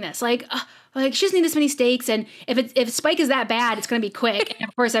are we doing this? Like she doesn't need this many steaks, and if Spike is that bad, it's gonna be quick. And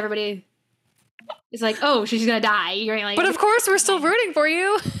of course, everybody is like, oh, she's gonna die. You're like, but of course, we're still rooting for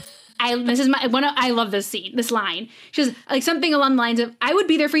you. I love this scene, this line. She's like something along the lines of, "I would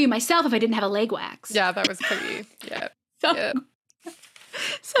be there for you myself if I didn't have a leg wax." Yeah, that was pretty. Yeah. So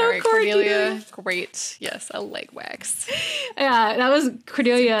all right, Cordelia, great. Yes, a leg wax. Yeah, that was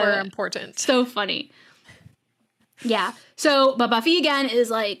Cordelia. Super important. So funny. Yeah. So, but Buffy again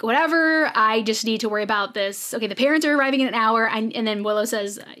is like, whatever, I just need to worry about this. Okay, the parents are arriving in an hour. And then Willow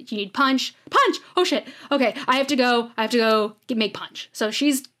says, you need punch. Punch! Oh, shit. Okay, I have to go make punch. So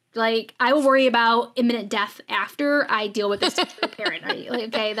she's Like, I will worry about imminent death after I deal with this parent night. Like,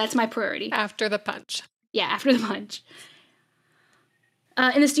 okay, that's my priority. After the punch. Yeah, after the punch.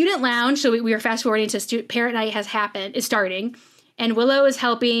 In the student lounge, so we are fast forwarding to parent night is starting, and Willow is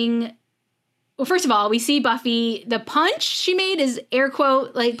helping. Well, first of all, we see Buffy. The punch she made is air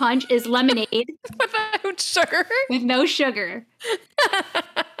quote like punch is lemonade without sugar, with no sugar.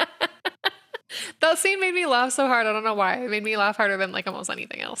 That scene made me laugh so hard. I don't know why. It made me laugh harder than like almost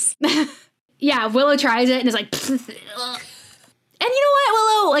anything else. Yeah, Willow tries it and is like. And you know what,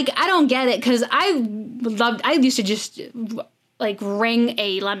 Willow? Like, I don't get it, because I used to just, like, wring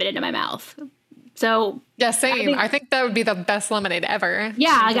a lemon into my mouth. So. Yeah, same. I think that would be the best lemonade ever.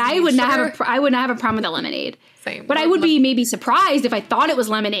 Yeah, like, I would not have a problem with a lemonade. Same. But I would be maybe surprised if I thought it was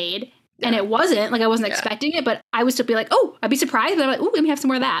lemonade, and it wasn't. Like, I wasn't expecting it, but I would still be like, oh, I'd be surprised. But I'm like, ooh, let me have some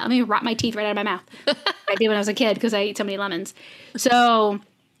more of that. Let me rot my teeth right out of my mouth. I did when I was a kid, because I ate so many lemons. So,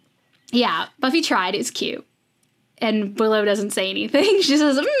 yeah, Buffy tried. It's cute. And Willow doesn't say anything. She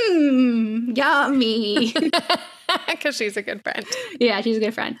says, yummy. Because she's a good friend. Yeah, she's a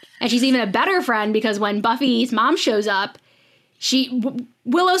good friend. And she's even a better friend because when Buffy's mom shows up, because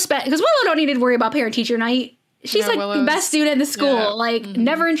Willow don't need to worry about parent-teacher night. She's like the best student in the school.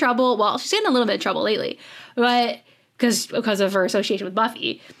 Never in trouble. Well, she's getting a little bit of trouble lately. But because of her association with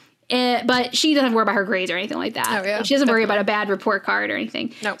Buffy. But she doesn't worry about her grades or anything like that. Oh, yeah, she doesn't worry about a bad report card or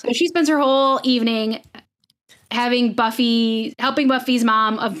anything. No. So she spends her whole evening helping Buffy's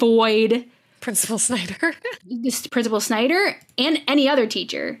mom avoid Principal Snyder. Principal Snyder and any other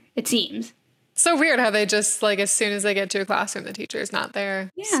teacher, it seems. So weird how they just, like, as soon as they get to a classroom, the teacher's not there.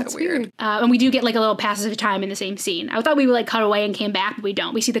 Yeah, so it's weird. And we do get, like, a little passage of time in the same scene. I thought we would, like, cut away and came back, but we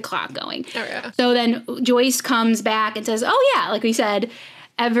don't. We see the clock going. Oh, yeah. So then Joyce comes back and says, oh, yeah, like we said,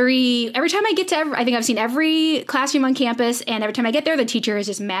 every time I get to I think I've seen every classroom on campus, and every time I get there, the teacher has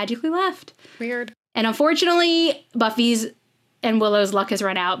just magically left. Weird. And unfortunately, Buffy's and Willow's luck has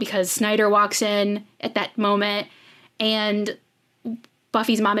run out because Snyder walks in at that moment, and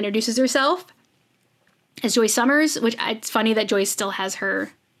Buffy's mom introduces herself as Joyce Summers, which it's funny that Joyce still has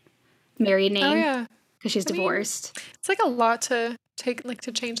her married name. Oh, yeah. Because she's divorced. It's like a lot to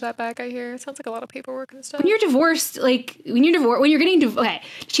to change that back, I hear. It sounds like a lot of paperwork and stuff. When you're divorced, to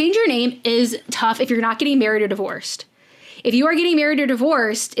change your name is tough if you're not getting married or divorced. If you are getting married or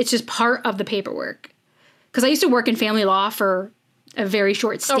divorced, it's just part of the paperwork. Because I used to work in family law for a very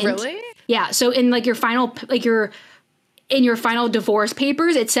short stint. Oh, really? Yeah. So in like your final divorce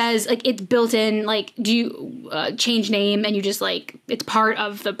papers, it says like it's built in. Like, do you change name, and you just like it's part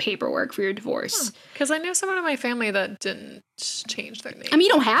of the paperwork for your divorce. Because I know someone in my family that didn't change their name. I mean, you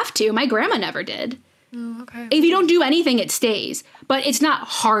don't have to. My grandma never did. Oh, okay. If you don't do anything, it stays. But it's not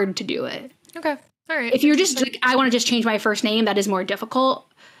hard to do it. Okay. All right. If you're just like, I want to just change my first name, that is more difficult.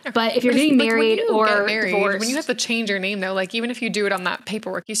 But if you're getting married divorced, when you have to change your name, though, like even if you do it on that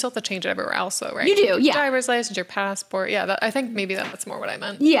paperwork, you still have to change it everywhere else, though, right? You do, yeah. Driver's license, your passport, yeah. I think maybe that's more what I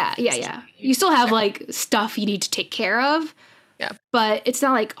meant. Yeah. You still have like stuff you need to take care of. Yeah. But it's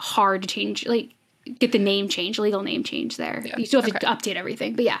not like hard to change, like get the name change, legal name change there. Yeah. You still have to update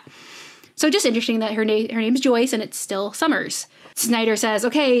everything. But yeah. So just interesting that her name's Joyce and it's still Summers. Snyder says,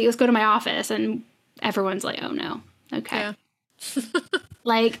 "Okay, let's go to my office," and everyone's like, "Oh no, okay." Yeah.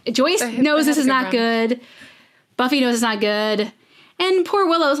 Like, Joyce knows this is not good. Buffy knows it's not good. And poor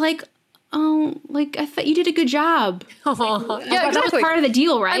Willow's like, oh, like, I thought you did a good job. Oh, yeah, exactly. That was part of the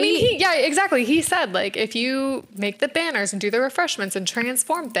deal, right? I mean, exactly. He said, like, if you make the banners and do the refreshments and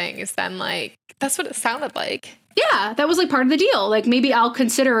transform things, then, like, that's what it sounded like. Yeah, that was, like, part of the deal. Like, maybe I'll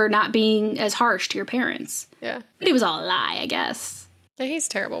consider not being as harsh to your parents. Yeah. But it was all a lie, I guess. Yeah, he's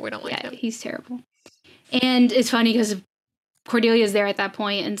terrible. We don't like him. Yeah, he's terrible. And it's funny because Cordelia's there at that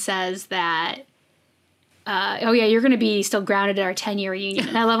point and says that, oh yeah, you're going to be still grounded at our 10-year reunion.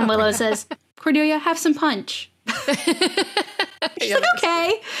 And I love when Willow says, Cordelia, have some punch. She's like,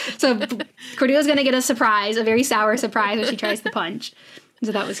 okay. So Cordelia's going to get a very sour surprise when she tries the punch.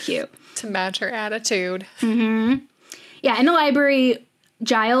 So that was cute. To match her attitude. Mm-hmm. Yeah, in the library,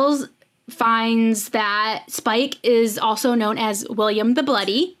 Giles finds that Spike is also known as William the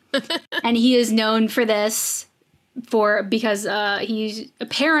Bloody. And he is known for this because he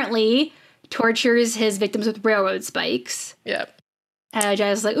apparently tortures his victims with railroad spikes. Yep.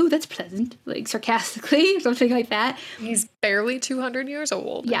 Giles is like, ooh, that's pleasant, like sarcastically, or something like that. He's barely 200 years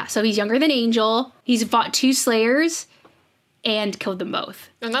old. Yeah, so he's younger than Angel. He's fought 2 Slayers and killed them both.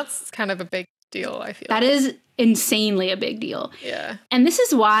 And that's kind of a big deal, I feel. That is insanely a big deal. Yeah. And this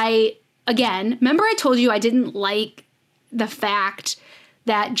is why, again, remember I told you I didn't like the fact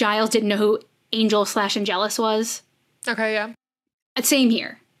that Giles didn't know who Angel / Angelus was? Okay, yeah. Same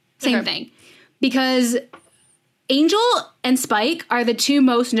here. Same thing. Because Angel and Spike are the two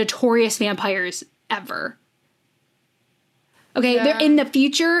most notorious vampires ever. Okay, they're in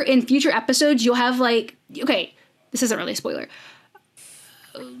future episodes, you'll have like, okay, this isn't really a spoiler.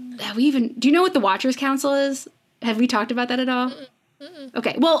 Do you know what the Watchers Council is? Have we talked about that at all? Mm-mm.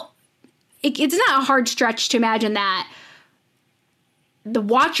 Okay, well, it's not a hard stretch to imagine that the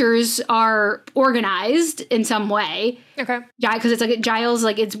Watchers are organized in some way. Okay. Because it's like Giles,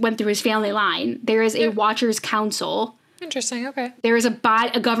 like it's went through his family line. There is a Watchers Council. Interesting, okay. There is a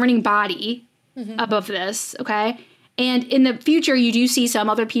governing body above this, okay? And in the future, you do see some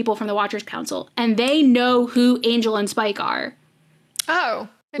other people from the Watchers Council, and they know who Angel and Spike are. Oh,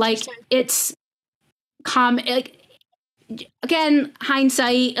 like it's like again,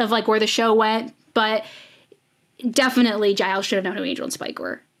 hindsight of like where the show went, but definitely Giles should have known who Angel and Spike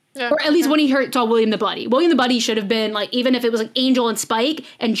were. Yeah, or at least when he saw William the Bloody. William the Bloody should have been like, even if it was like Angel and Spike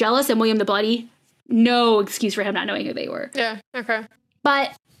and Jealous and William the Bloody, no excuse for him not knowing who they were. Yeah, okay.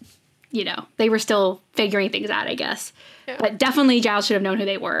 But you know, they were still figuring things out, I guess. Yeah. But definitely Giles should have known who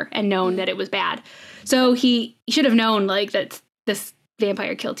they were and known that it was bad. So he should have known, like, that this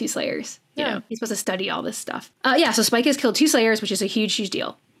vampire killed 2 Slayers. You know, he's supposed to study all this stuff. So Spike has killed 2 Slayers, which is a huge, huge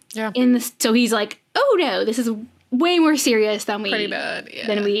deal. Yeah. So he's like, oh, no, this is way more serious than we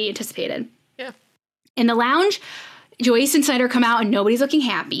anticipated. Yeah. In the lounge, Joyce and Snyder come out and nobody's looking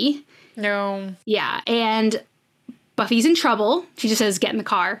happy. No. Yeah, and Buffy's in trouble. She just says, get in the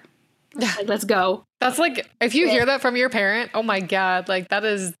car. Like, let's go. That's like, if you hear that from your parent, oh my God, like that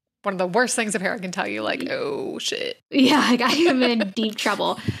is one of the worst things a parent can tell you. Like, oh shit. Yeah, like I am in deep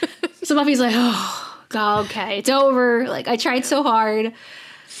trouble. So Buffy's like, oh God, okay, it's over. Like I tried so hard.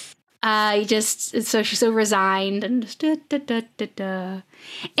 So she's so resigned and just And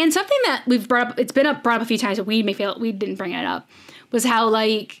something that we've brought up, it's been brought up a few times, but we didn't bring it up, was how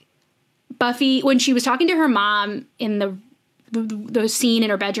like Buffy, when she was talking to her mom in the scene in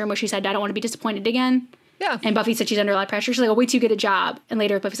her bedroom where she said, I don't want to be disappointed again. Yeah. And Buffy said she's under a lot of pressure. She's like, oh, wait till you get a job. And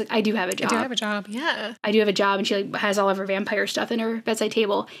later Buffy's like, I do have a job. Yeah. I do have a job. And she like has all of her vampire stuff in her bedside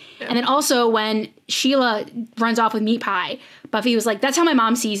table. Yeah. And then also when Sheila runs off with meat pie, Buffy was like, that's how my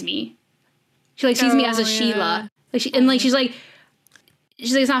mom sees me. She like sees me as a Sheila. Like she's like,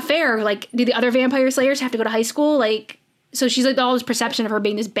 it's not fair. Like, do the other vampire slayers have to go to high school? Like, so she's like all this perception of her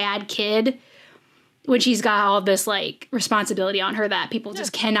being this bad kid when she's got all this like responsibility on her that people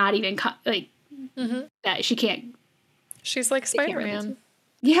just cannot even that she can't. She's like Spider-Man.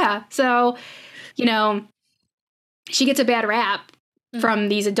 Yeah. So, you know, she gets a bad rap from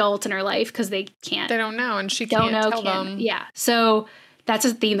these adults in her life because they don't know, and she can't tell them. Yeah. So that's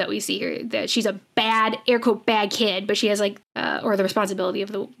a theme that we see here, that she's a bad, air quote, bad kid, but she has like, or the responsibility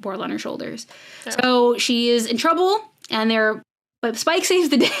of the world on her shoulders. Yeah. So she is in trouble, but Spike saves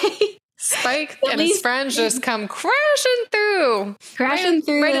the day. Spike and his friends just come crashing through right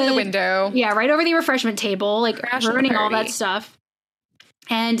in the window. Yeah, right over the refreshment table, like ruining all that stuff.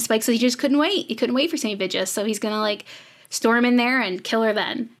 And Spike says he just couldn't wait. He couldn't wait for St. Vigus, so he's gonna like storm in there and kill her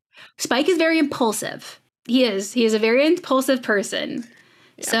then. Spike is very impulsive. He is a very impulsive person.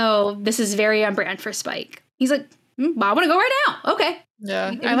 Yeah. So this is very on brand for Spike. He's like, I want to go right now. Okay.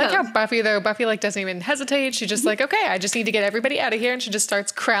 Yeah. I like how Buffy like doesn't even hesitate. She's just like, okay, I just need to get everybody out of here. And she just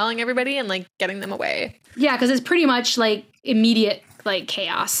starts corralling everybody and like getting them away. Yeah. Because it's pretty much like immediate like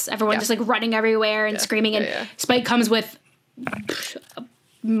chaos. Everyone just like running everywhere and screaming. And Spike comes with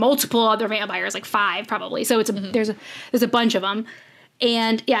multiple other vampires, like 5 probably. So it's there's a bunch of them.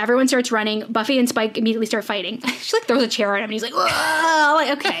 And yeah, everyone starts running. Buffy and Spike immediately start fighting. She like throws a chair at him and he's like, whoa!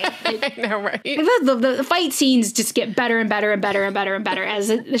 Like, okay. I know, right? The fight scenes just get better and better and better and better and better as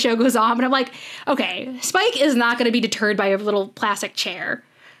the show goes on. But I'm like, okay, Spike is not going to be deterred by a little plastic chair.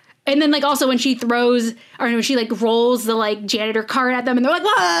 And then like also when she like rolls the like janitor cart at them and they're like,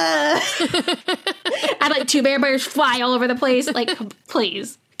 whoa! And like 2 vampires fly all over the place. Like,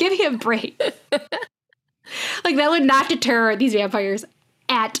 please, give me a break. Like, that would not deter these vampires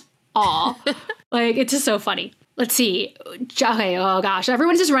at all. Like, it's just so funny. Let's see. Okay, oh gosh.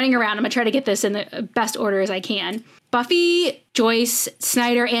 Everyone's just running around. I'm going to try to get this in the best order as I can. Buffy, Joyce,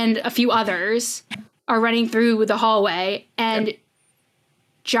 Snyder, and a few others are running through the hallway. And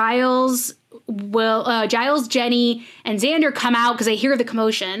Giles, Jenny, and Xander come out because they hear the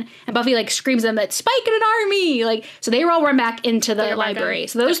commotion. And Buffy, like, screams at them that Spike and an army! Like, so they all run back into the library.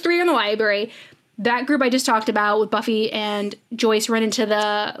 So those 3 are in the library. That group I just talked about with Buffy and Joyce run into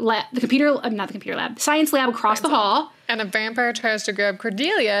the science lab across the hall. And a vampire tries to grab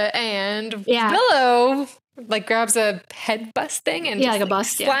Cordelia, and Willow like grabs a head bust thing and like a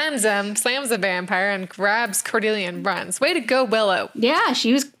bust, slams the vampire and grabs Cordelia and runs. Way to go, Willow. Yeah,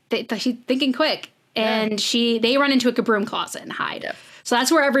 she was she's thinking quick. And they run into a broom closet and hide. Yep. So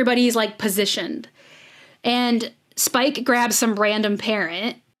that's where everybody's like positioned. And Spike grabs some random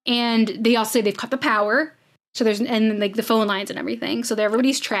parent, and they all say they've cut the power. So and like the phone lines and everything. So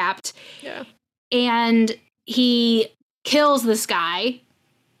everybody's trapped. Yeah. And he kills this guy.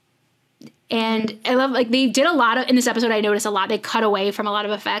 And I love, like, they did a lot of, in this episode, I noticed a lot, they cut away from a lot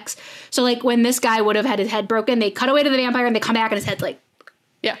of effects. So, like, when this guy would have had his head broken, they cut away to the vampire and they come back and his head's like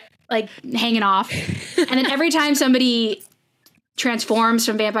hanging off. And then every time somebody transforms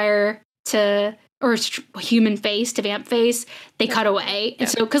from vampire to, or human face to vamp face, they cut away. And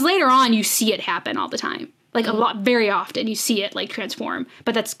so, because later on, you see it happen all the time. Like a lot, very often you see it like transform,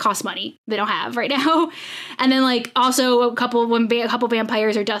 but that's cost money they don't have right now. And then like also a couple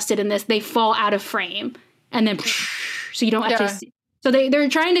vampires are dusted in this, they fall out of frame and then so you don't actually see. So they're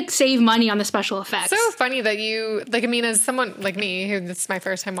trying to save money on the special effects. So funny that you, like, I mean, as someone like me, who this is my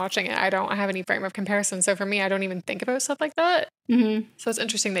first time watching it, I don't have any frame of comparison. So for me, I don't even think about stuff like that. Mm-hmm. So it's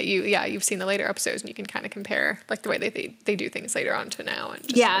interesting that you've seen the later episodes and you can kind of compare like the way they do things later on to now. And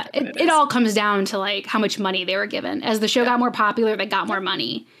just it all comes down to like how much money they were given. As the show got more popular, they got more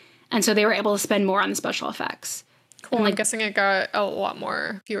money. And so they were able to spend more on the special effects. Cool. And, like, I'm guessing it got a lot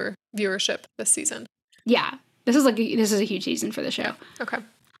more viewership this season. Yeah. This is a huge season for the show. Okay.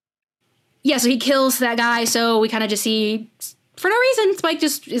 Yeah, so he kills that guy. So we kind of just see, for no reason, Spike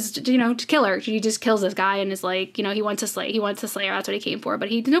just is, to kill her. He just kills this guy and is like, he wants to slay her. That's what he came for. But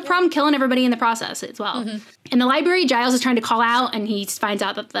he had no problem killing everybody in the process as well. Mm-hmm. In the library, Giles is trying to call out, and he finds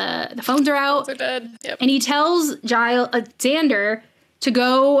out that the phones are out. Phones are dead. Yep. And he tells Xander to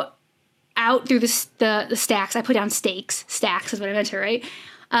go out through the stacks. I put down stakes. Stacks is what I meant to, right?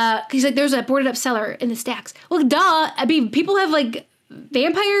 He's like, there's a boarded up cellar in the stacks. Well, duh. I mean, people have like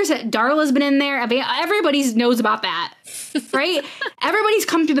vampires. Darla's been in there. I mean, everybody knows about that, right? Everybody's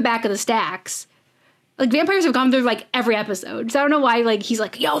come through the back of the stacks. Like vampires have come through like every episode. So I don't know why. Like he's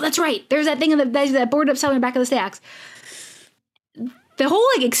like, yo, that's right. There's that thing that boarded up cellar in the back of the stacks. The whole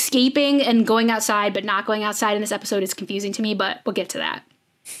like escaping and going outside but not going outside in this episode is confusing to me. But we'll get to that.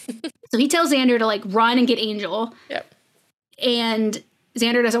 So he tells Xander to like run and get Angel. Yep. And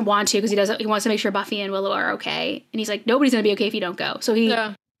Xander doesn't want to because he wants to make sure Buffy and Willow are okay. And he's like, nobody's going to be okay if you don't go. So he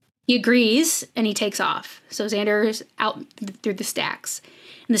agrees and he takes off. So Xander's out through the stacks.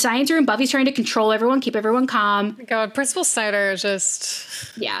 In the science room, Buffy's trying to control everyone, keep everyone calm. God, Principal Snyder is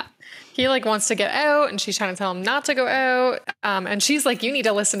just... Yeah. He like wants to get out and she's trying to tell him not to go out. And she's like, you need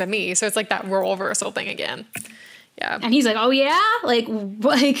to listen to me. So it's like that role reversal thing again. Yeah. And he's like, oh yeah? Like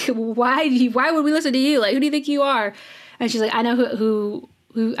why would we listen to you? Like, who do you think you are? And she's like, I know who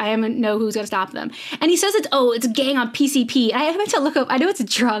I am, know who's going to stop them. And he says it's a gang on PCP. I meant to look up, I know it's a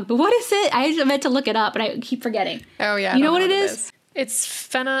drug, but what is it? I meant to look it up, and I keep forgetting. Oh, yeah. You know what it is? It's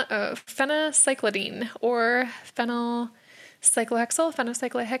phenacyclidine or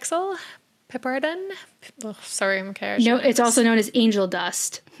phenycyclohexyl, piperidine. Oh, sorry, okay. No, it's also known as angel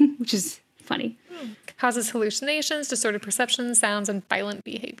dust, which is funny. Causes hallucinations, distorted perception, sounds, and violent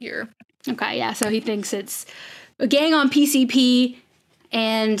behavior. Okay, yeah, so he thinks it's a gang on PCP,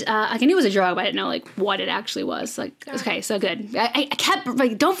 and I knew it was a drug, but I didn't know like what it actually was. Like, okay, so good. I kept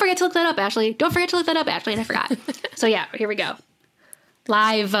like, don't forget to look that up, Ashley. Don't forget to look that up, Ashley, and I forgot. So yeah, here we go.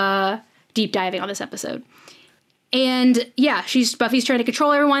 Live deep diving on this episode. And yeah, Buffy's trying to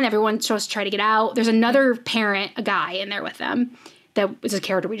control everyone. Everyone's supposed to try to get out. There's another parent, a guy in there with them that is a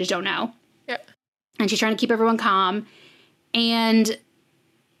character we just don't know. Yeah. And she's trying to keep everyone calm. And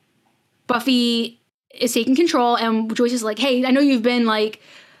Buffy is taking control, and Joyce is like, hey, I know you've been like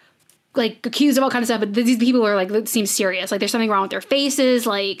accused of all kinds of stuff, but these people are like, it seems serious. Like there's something wrong with their faces.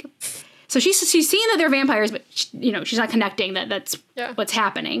 Like, so she's seeing that they're vampires, but she's not connecting that's what's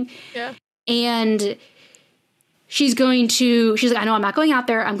happening. Yeah. And she's like, I know I'm not going out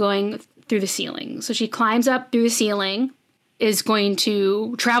there. I'm going through the ceiling. So she climbs up through the ceiling, is going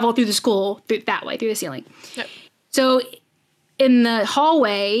to travel through the school that way, through the ceiling. Yep. So in the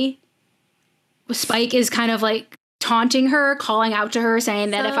hallway, Spike is kind of like taunting her, calling out to her,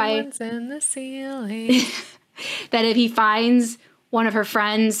 saying that Someone's in the ceiling. that if he finds one of her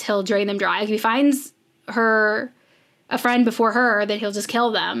friends, he'll drain them dry. If he finds a friend before her, then he'll just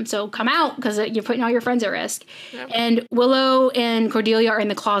kill them. So come out, because you're putting all your friends at risk. Yep. And Willow and Cordelia are in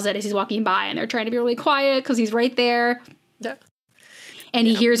the closet as he's walking by, and they're trying to be really quiet because he's right there. Yep. And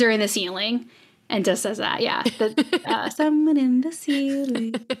he hears her in the ceiling and just says that, someone in the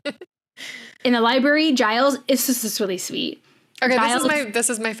ceiling. In the library, Giles, this is really sweet. Okay, this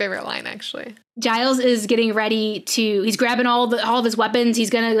is my favorite line, actually. Giles is getting ready he's grabbing all of his weapons.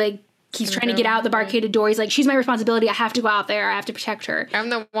 He's gonna like he's trying to get out the barricaded door. He's like, she's my responsibility. I have to go out there. I have to protect her. I'm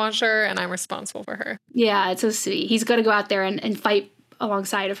the watcher, and I'm responsible for her. Yeah, it's so sweet. He's got to go out there and fight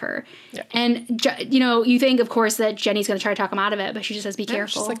alongside of her. Yeah. And, you know, you think, of course, that Jenny's going to try to talk him out of it, but she just says, be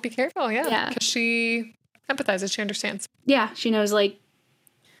careful. She's like, be careful, Yeah. Because she empathizes. She understands. Yeah, she knows, like,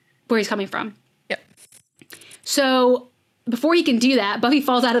 where he's coming from. Yep. So before he can do that, Buffy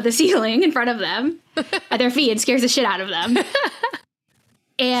falls out of the ceiling in front of them at their feet and scares the shit out of them.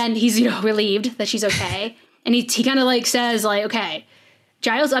 And he's, you know, relieved that she's okay. And he kind of, like, says, like, okay,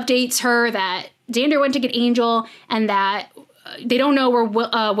 Giles updates her that Xander went to get Angel and that they don't know where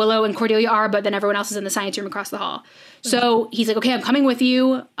Willow and Cordelia are, but then everyone else is in the science room across the hall. So he's like, okay, I'm coming with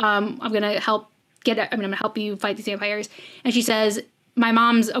you. I'm going to help you fight these vampires. And she says, my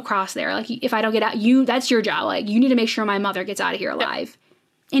mom's across there. Like, if I don't get out, that's your job. Like, you need to make sure my mother gets out of here alive. Yep.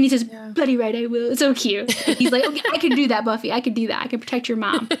 And he says, bloody right, I will. It's so cute. He's like, okay, I can do that, Buffy. I can do that. I can protect your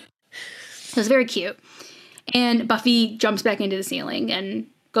mom. So it's very cute. And Buffy jumps back into the ceiling and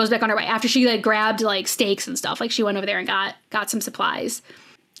goes back on her way after she, like, grabbed, like, stakes and stuff. Like, she went over there and got some supplies.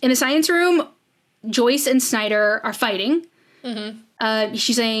 In the science room, Joyce and Snyder are fighting. Mm-hmm.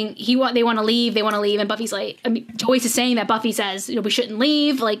 She's saying they want to leave. And Buffy's like, Joyce is saying that Buffy says, you know, we shouldn't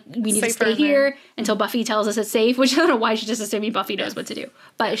leave. Like, we need to stay here until Buffy tells us it's safe, which I don't know why she's just assuming Buffy knows what to do.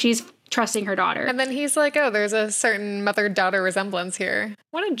 But she's trusting her daughter. And then he's like, oh, there's a certain mother-daughter resemblance here.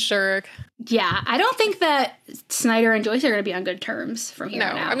 What a jerk. Yeah, I don't think that Snyder and Joyce are going to be on good terms from here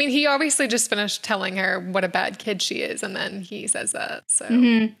on out. I mean, he obviously just finished telling her what a bad kid she is, and then he says that, so.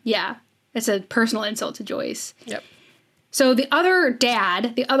 Mm-hmm. Yeah, it's a personal insult to Joyce. Yep. So the other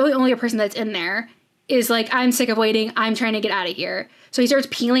dad, the only person that's in there, is like, I'm sick of waiting. I'm trying to get out of here. So he starts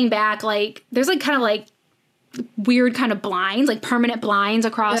peeling back, like, there's, like, kind of, like, weird kind of blinds, like permanent blinds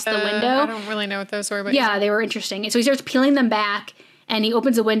across the window. I don't really know what those were, but yeah, they were interesting. And so he starts peeling them back, and he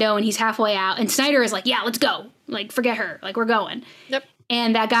opens a window, and he's halfway out. And Snyder is like, yeah, let's go. Like, forget her. Like, we're going. Yep.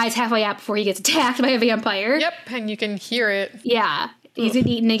 And that guy's halfway out before he gets attacked by a vampire. Yep, and you can hear it. Yeah. He's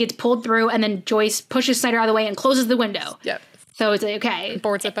eaten, and he gets pulled through, and then Joyce pushes Snyder out of the way and closes the window. Yep. So it's like, okay.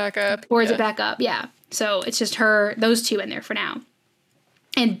 Boards it back up. It back up, yeah. So it's just those two in there for now.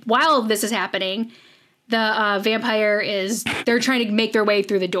 And while this is happening, the vampire they're trying to make their way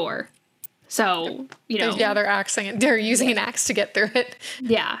through the door. So, you know. Yeah, they're axing it. They're using an axe to get through it.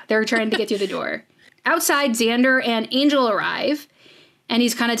 Yeah, they're trying to get through the door. Outside, Xander and Angel arrive, and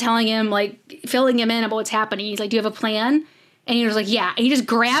he's kind of telling him, like, filling him in about what's happening. He's like, do you have a plan? And Angel's like, yeah. And he just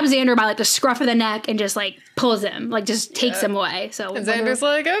grabs Xander by, like, the scruff of the neck and just, like, pulls him. Like, just takes him away. So and Xander's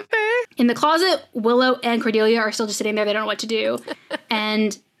like, okay. In the closet, Willow and Cordelia are still just sitting there. They don't know what to do.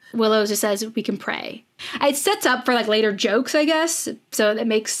 And Willow just says, we can pray. It sets up for, like, later jokes, I guess. So that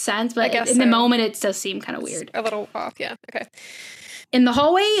makes sense. But in the moment, it does seem kind of weird. A little off, yeah. Okay. In the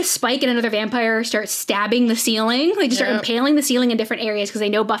hallway, Spike and another vampire start stabbing the ceiling. They just start impaling the ceiling in different areas because they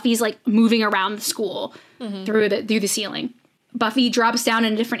know Buffy's, like, moving around the school through the ceiling. Buffy drops down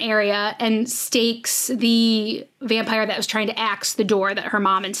in a different area and stakes the vampire that was trying to axe the door that her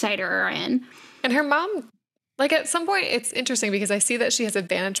mom and Snyder are in. And her mom, like, at some point, it's interesting because I see that she has a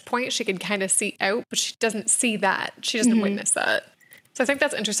vantage point. She can kind of see out, but she doesn't see that. She doesn't witness that. So I think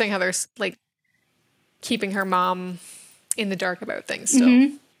that's interesting how they're, like, keeping her mom in the dark about things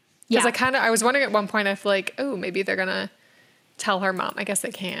still. Because I was wondering at one point if, like, oh, maybe they're going to tell her mom. I guess they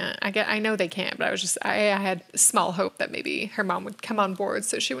can't. I know they can't, but I had small hope that maybe her mom would come on board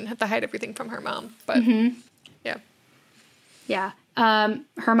so she wouldn't have to hide everything from her mom. But yeah.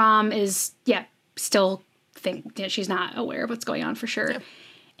 Her mom is still she's not aware of what's going on for sure. Yeah.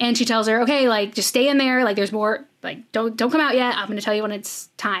 And she tells her, okay, like, just stay in there. Like, there's more. Like, don't come out yet. I'm going to tell you when it's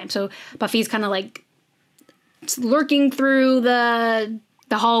time. So Buffy's kind of, like, lurking through the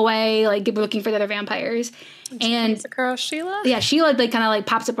hallway, like, looking for the other vampires. And comes across Sheila? Yeah, Sheila, like, kind of, like,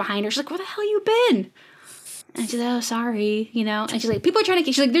 pops up behind her. She's like, where the hell you been? And she's like, oh, sorry, you know? And she's like, people are trying to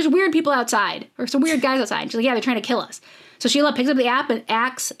she's like, there's weird people outside. Or some weird guys outside. And she's like, yeah, they're trying to kill us. So Sheila picks up the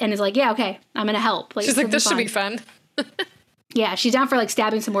axe and is like, yeah, okay, I'm going to help. Like, she's like, this should be fun. Yeah, she's down for, like,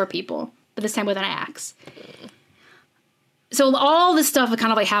 stabbing some more people. But this time with an axe. So all this stuff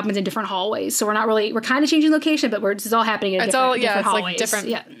kind of, like, happens in different hallways. So we're kind of changing location, but it's all happening in different hallways. Like different.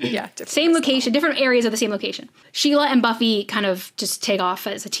 Yeah. Different same location, different areas of the same location. Sheila and Buffy kind of just take off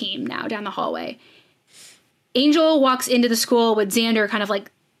as a team now down the hallway. Angel walks into the school with Xander kind of,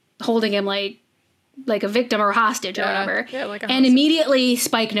 like, holding him like a victim or a hostage or whatever. Yeah, like a hostage. And immediately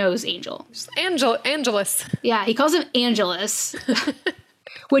Spike knows Angel. Angelus. Yeah, he calls him Angelus,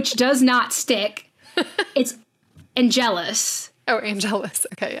 which does not stick. It's Angelus. Oh, Angelus.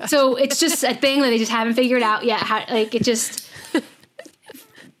 Okay, yeah. So it's just a thing that they just haven't figured out yet. It just...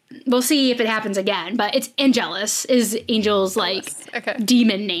 we'll see if it happens again. But it's Angelus is Angel's like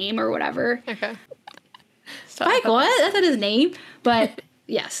demon name or whatever. Okay. Spike, what? That's not his name. But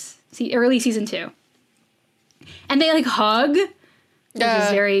yes, see, early season 2, and they like hug, which is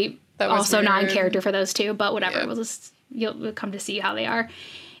very also non-character for those two. But whatever, you'll come to see how they are,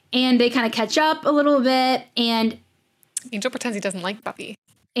 and they kind of catch up a little bit. And Angel pretends he doesn't like Buffy.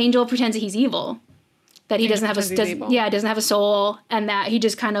 Angel pretends that he's evil, that he doesn't have a soul, and that he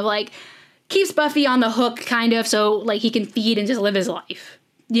just kind of like keeps Buffy on the hook, kind of, so like he can feed and just live his life.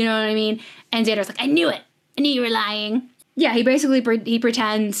 You know what I mean? And Xander's like, I knew it. I knew you were lying. Yeah, he basically he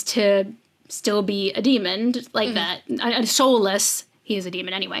pretends to still be a demon like that, a soulless. He is a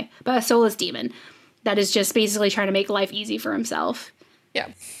demon anyway, but a soulless demon that is just basically trying to make life easy for himself. Yeah.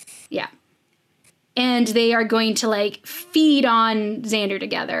 Yeah. And they are going to like feed on Xander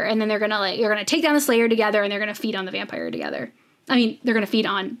together, and then they're gonna take down the Slayer together, and they're gonna feed on the vampire together. I mean, they're gonna feed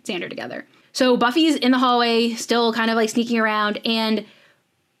on Xander together. So Buffy's in the hallway, still kind of like sneaking around, and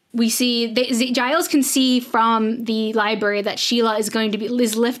we see Giles can see from the library that Sheila is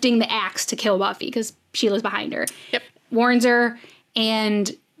lifting the axe to kill Buffy because Sheila's behind her. Yep. Warns her,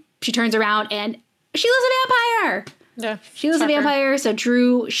 and she turns around, and Sheila's a vampire. Yeah. Sheila's a vampire. So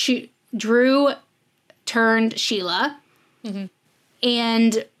Drew turned Sheila,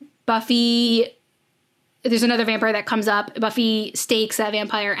 and Buffy. There's another vampire that comes up. Buffy stakes that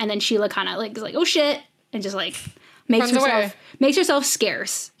vampire, and then Sheila kind of like is like, "Oh shit," and just like makes herself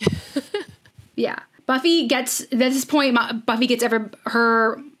scarce. Yeah, Buffy gets at this point. Buffy gets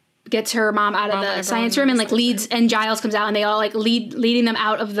her mom out of the science room and like leads, and Giles comes out, and they all like leading them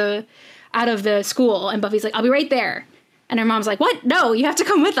out of the school. And Buffy's like, "I'll be right there." And her mom's like, "What? No, you have to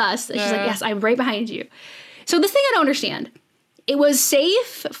come with us." And she's like, "Yes, I'm right behind you." So this thing I don't understand. It was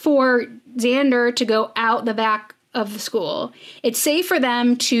safe for Xander to go out the back of the school. It's safe for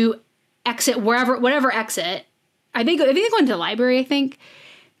them to exit whatever exit. I think they're going to the library, I think,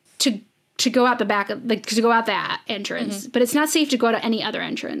 to go out the back, to go out that entrance. But it's not safe to go to any other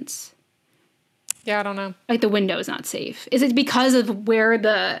entrance. Yeah, I don't know. Like the window is not safe. Is it because of where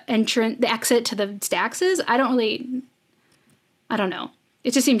the exit to the stacks is? I don't know.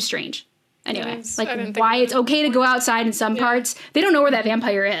 It just seems strange. Anyway, like why it's okay to go outside in some parts. They don't know where that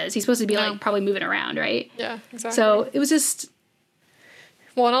vampire is. He's supposed to be like probably moving around, right? Yeah, exactly. So it was just.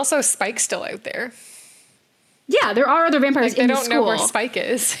 Well, and also Spike's still out there. Yeah, there are other vampires in the school. They don't know where Spike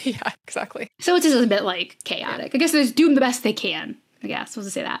is. Yeah, exactly. So it's just a bit like chaotic. I guess they're doing the best they can. I guess we'll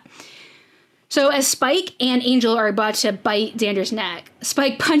just say that. So as Spike and Angel are about to bite Xander's neck,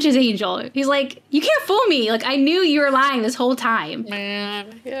 Spike punches Angel. He's like, "You can't fool me. Like, I knew you were lying this whole time."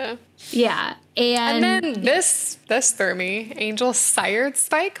 Man, yeah. Yeah. And then this threw me. Angel sired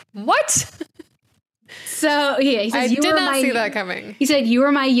Spike? What? So, yeah, he says, I did not see that coming. He said, "You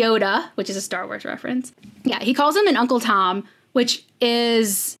were my Yoda," which is a Star Wars reference. Yeah, he calls him an Uncle Tom, which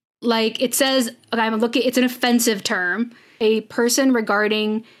is like, it says, okay, it's an offensive term. A person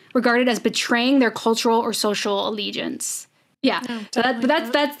regarded as betraying their cultural or social allegiance. Yeah, no, so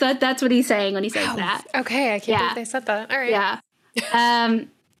that's what he's saying when he says that. Okay, I can't believe they said that. All right. Yeah.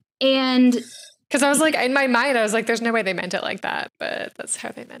 And because I was like, in my mind, I was like, there's no way they meant it like that, but that's how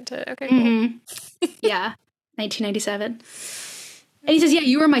they meant it. Okay, cool. Yeah, 1997. And he says, "Yeah,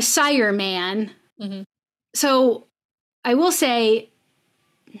 you were my sire, man." So I will say,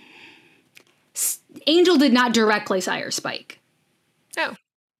 Angel did not directly sire Spike. Oh.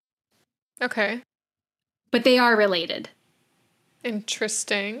 Okay. But they are related.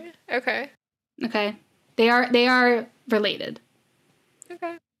 Interesting. Okay. Okay. They are related.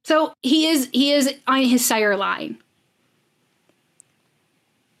 Okay. So he is on his sire line.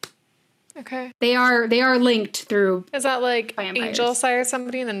 Okay. They are linked through. Is that like vampires. Angel sired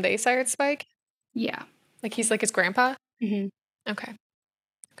somebody and then they sired Spike? Yeah. Like he's like his grandpa? Mm-hmm. Okay.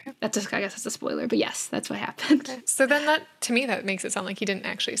 Okay. I guess that's a spoiler, but yes, that's what happened. Okay. So then that makes it sound like he didn't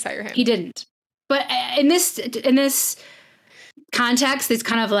actually sire him. He didn't. But in this context, it's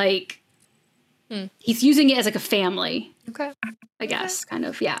kind of like he's using it as like a family. Okay. I guess, kind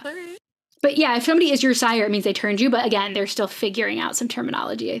of, yeah. All right. But yeah, if somebody is your sire, it means they turned you. But again, they're still figuring out some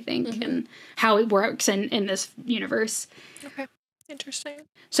terminology, I think, and how it works in this universe. Okay. Interesting.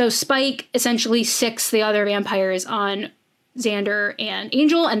 So Spike essentially sicks the other vampires on Xander and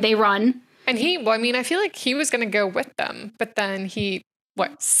Angel, and they run. And I feel like he was going to go with them, but then he,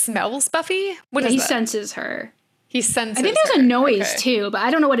 smells Buffy? He senses her. He senses I think there's a noise, too, but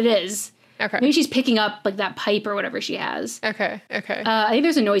I don't know what it is. Okay. Maybe she's picking up, like, that pipe or whatever she has. Okay. I think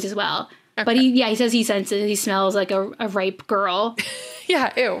there's a noise as well. Okay. But he says he senses, he smells like a ripe girl.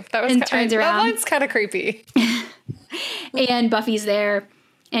 Yeah, ew. That was turns around. That one's kind of creepy. And Buffy's there.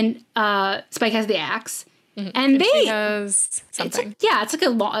 and Spike has the axe. Mm-hmm. And she has something. It's like a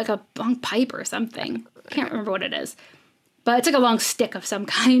long pipe or something. I can't remember what it is. But it's like a long stick of some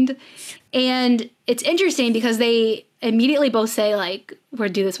kind. And it's interesting because they immediately both say, like, we'll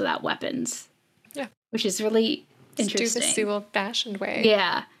do this without weapons. Yeah. Which is really interesting. Do this the old-fashioned way.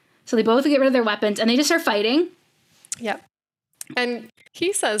 Yeah. So they both get rid of their weapons, and they just start fighting. Yep. And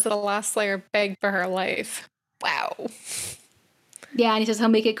he says that the last Slayer begged for her life. Wow. Yeah, and he says he'll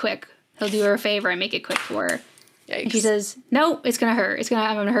make it quick. He'll do her a favor and make it quick for her. Yikes. And she says, no, it's going to hurt.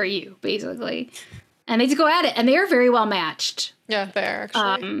 I'm going to hurt you, basically. And they just go at it, and they are very well matched. Yeah, they are,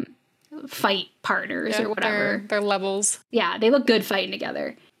 actually. Fight partners or whatever. They're levels. Yeah, they look good fighting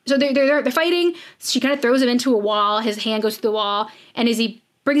together. So they're fighting. She kind of throws him into a wall. His hand goes through the wall. And as he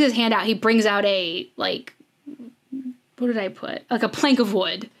brings his hand out, he brings out a, like, what did I put? Like a plank of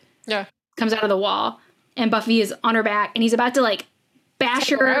wood. Yeah. Comes out of the wall. And Buffy is on her back. And he's about to, like, bash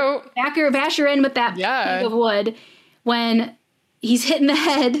her in with that plank of wood when he's hit in the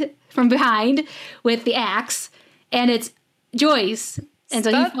head from behind with the axe. And it's Joyce. And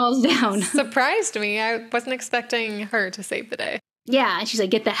so he falls down. Surprised me. I wasn't expecting her to save the day. Yeah, and she's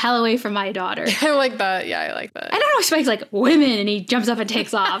like, get the hell away from my daughter. I like that. Yeah, I like that. I don't know, Spike's like, women, and he jumps up and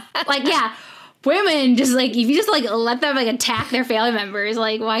takes off. Like, yeah, women, just like, if you just like let them like attack their family members,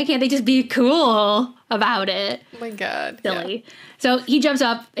 like, why can't they just be cool about it? Oh my God. Silly. Yeah. So he jumps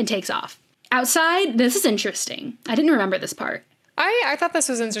up and takes off. Outside, this is interesting. I didn't remember this part. I thought this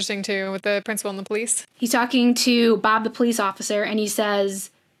was interesting too, with the principal and the police. He's talking to Bob, the police officer, and he says,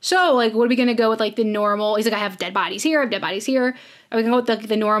 so, like, what are we going to go with, like, the normal... He's like, I have dead bodies here, I have dead bodies here. Are we going to go with, like,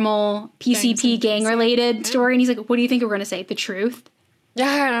 the normal PCP gang-related story? And he's like, what do you think we're going to say? The truth?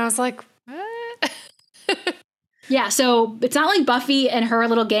 Yeah, and I was like, what? Yeah, so it's not like Buffy and her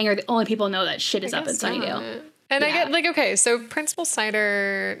little gang are the only people who know that shit is up in Sunnydale. And I get, like, okay, so Principal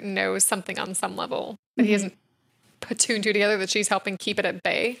Snyder knows something on some level, but he hasn't put two and two together that she's helping keep it at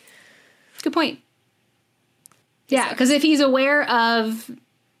bay. Good point. Yeah, because if he's aware of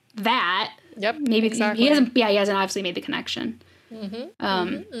that, maybe exactly. he hasn't obviously made the connection.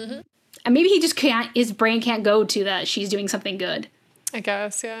 And maybe he just can't, his brain can't go to that she's doing something good. I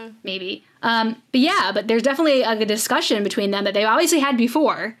guess, yeah. Maybe. But there's definitely a discussion between them that they've obviously had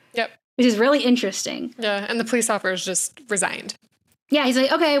before. Yep. Which is really interesting. Yeah, and the police officer's just resigned. Yeah, he's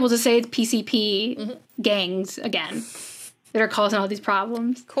like, okay, we'll just say it's PCP gangs again that are causing all these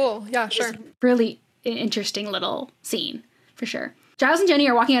problems. Cool, yeah, sure. It's really an interesting little scene, for sure. Giles and Jenny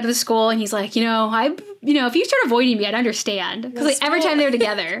are walking out of the school, and he's like, if you start avoiding me, I'd understand. Because like, every time they're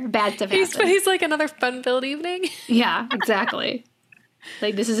together, bad stuff happens. He's like, another fun-filled evening. Yeah, exactly.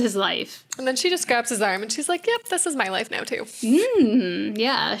 Like, this is his life. And then she just grabs his arm, and she's like, yep, this is my life now, too.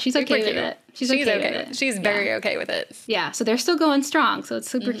 Yeah, she's okay with it. She's okay with it. She's very okay with it. Yeah, so they're still going strong, so it's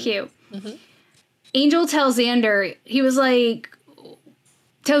super cute. Angel tells Xander, he was like,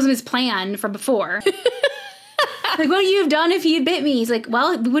 tells him his plan from before. Like, what would you have done if he had bit me? He's like,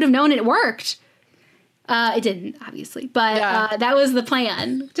 well, we would have known it worked. It didn't, obviously. But that was the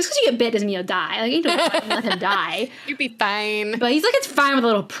plan. Just because you get bit doesn't mean you'll die. Like, Angel doesn't let him die. You'd be fine. But he's like, it's fine with a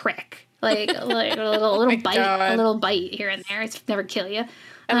little prick. Like a little bite. God. A little bite here and there. It's never kill you.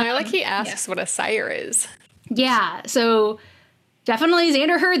 And I like he asks what a sire is. Yeah, so definitely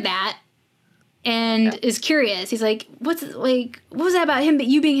Xander heard that and is curious. He's like, what was that about him,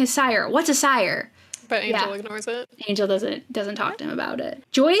 you being his sire? What's a sire? But Angel ignores it. Angel doesn't talk to him about it.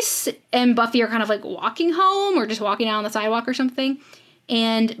 Joyce and Buffy are kind of like walking home or just walking down the sidewalk or something.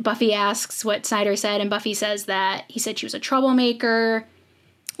 And Buffy asks what Snyder said, and Buffy says that he said she was a troublemaker.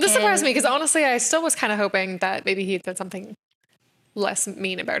 This surprised me because honestly, I still was kind of hoping that maybe he had said something less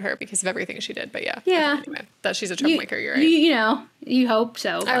mean about her because of everything she did. But yeah. Anyway, that she's a troublemaker, you're right. You hope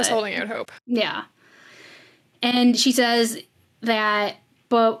so. I was holding out hope. Yeah. And she says that,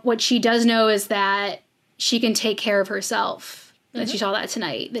 but what she does know is that she can take care of herself. That she saw that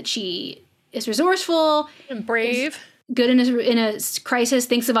tonight. That she is resourceful. And brave. Good in a crisis,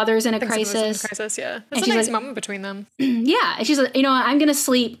 thinks of others in a crisis. Yeah. It's a nice moment between them. Yeah. And she's like, I'm going to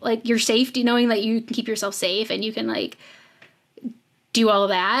sleep. Like, your safety, knowing that you can keep yourself safe and you can, like, do all of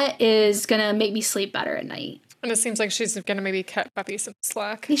that is going to make me sleep better at night. And it seems like she's going to maybe cut Buffy some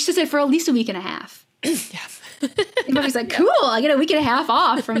slack. She said for at least a week and a half. Yeah. And Buffy's like, cool, I get a week and a half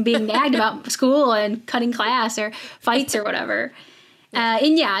off from being nagged about school and cutting class or fights or whatever.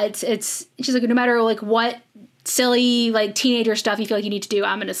 It's she's like, no matter like what silly like teenager stuff you feel like you need to do,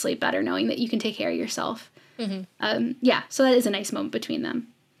 I'm going to sleep better knowing that you can take care of yourself. So that is a nice moment between them.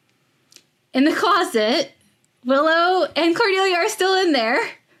 In the closet, Willow and Cordelia are still in there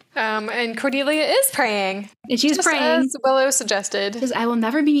And Cordelia is praying. And she's just praying. as Willow suggested. Because I will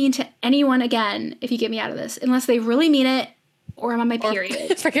never be mean to anyone again if you get me out of this. Unless they really mean it or I'm on my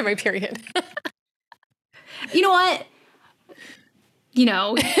period. Forget my period. You know what? You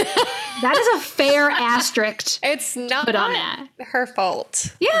know, that is a fair asterisk. It's not put on that. Her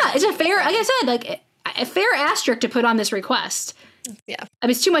fault. Yeah, it's a fair, like I said, like a fair asterisk to put on this request. Yeah. I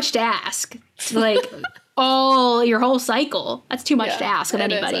mean, it's too much to ask. Like, your whole cycle. That's too much to ask of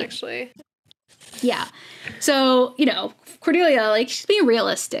anybody. Is, actually. Yeah. So, you know, Cordelia, like, she's being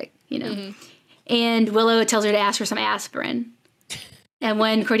realistic, you know. Mm-hmm. And Willow tells her to ask for some aspirin. And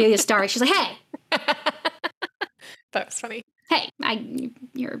when Cordelia starts, she's like, hey. That was funny. Hey,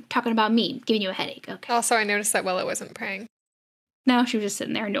 you're talking about me, giving you a headache. Okay. Also, I noticed that Willow wasn't praying. No, she was just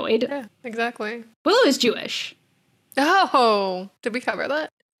sitting there annoyed. Yeah, exactly. Willow is Jewish. Oh, did we cover that?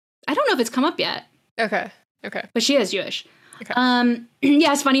 I don't know if it's come up yet. Okay. But she is Jewish. Okay.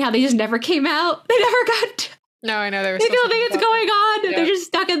 Yeah, it's funny how they just never came out. They never got. No, I know they don't think it's going on. Yeah. They're just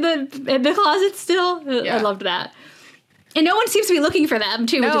stuck in the closet still. Yeah. I loved that. And no one seems to be looking for them,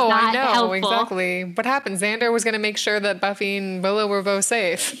 too, which is not helpful. Exactly. What happened? Xander was going to make sure that Buffy and Willow were both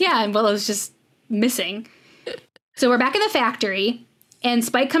safe. Yeah, and Willow's just missing. So we're back in the factory, and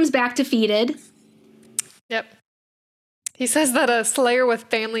Spike comes back defeated. Yep. He says that a slayer with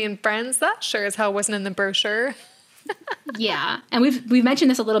family and friends, that sure as hell wasn't in the brochure. Yeah, and we've mentioned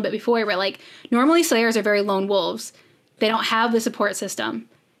this a little bit before, where, like, normally slayers are very lone wolves. They don't have the support system.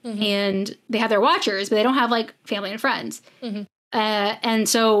 Mm-hmm. And they have their watchers, but they don't have, like, family and friends. Mm-hmm. And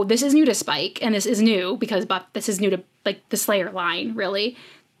so this is new to Spike, and this is new because this is new to, like, the Slayer line, really.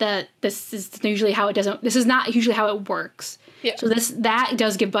 That this is usually how it doesn't. This is not usually how it works. Yeah. So that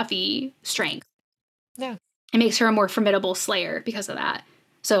does give Buffy strength. Yeah. It makes her a more formidable Slayer because of that.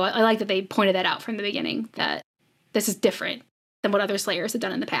 So I like that they pointed that out from the beginning, that this is different than what other Slayers have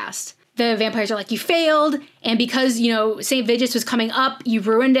done in the past. The vampires are like, you failed, and because, you know, St. Vitus was coming up, you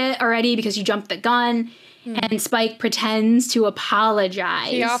ruined it already because you jumped the gun. And Spike pretends to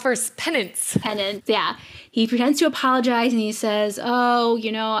apologize. He offers penance. Penance, yeah. He pretends to apologize, and he says, oh,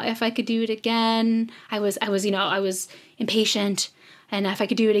 you know, if I could do it again, I was impatient, and if I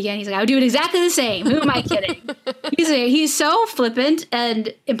could do it again, he's like, I would do it exactly the same. Who am I kidding? He's so flippant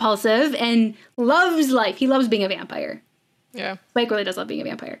and impulsive and loves life. He loves being a vampire. Yeah. Spike really does love being a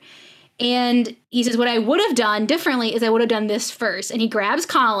vampire. And he says, what I would have done differently is I would have done this first. And he grabs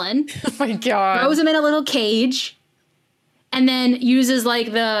Colin. Oh, my God. Throws him in a little cage. And then uses,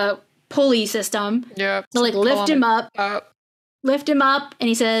 like, the pulley system. Yep. To, like, lift him up. Lift him up. And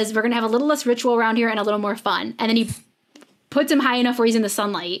he says, we're going to have a little less ritual around here and a little more fun. And then he puts him high enough where he's in the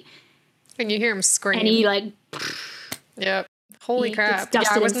sunlight. And you hear him scream. And he, like... Yep. Holy crap. Yeah,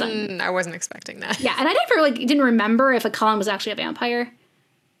 I wasn't expecting that. Yeah, and I didn't remember if Colin was actually a vampire.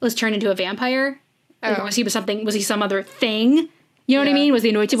 Was turned into a vampire. Like, was he some other thing? You know what I mean? Was the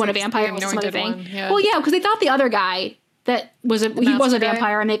anointed one a vampire? Was some other thing? Yeah. Well, yeah, because they thought the other guy that was a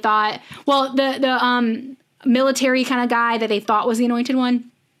vampire, and they thought, well, the military kind of guy that they thought was the anointed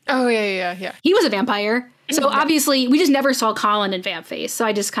one. Oh yeah. He was a vampire. So obviously, we just never saw Colin in vamp face. So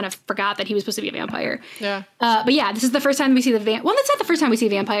I just kind of forgot that he was supposed to be a vampire. Yeah. But yeah, this is the first time we see well, that's not the first time we see a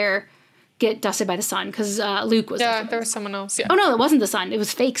vampire get dusted by the sun, because Luke was. Yeah, there was someone else. Yeah. Oh no, it wasn't the sun. It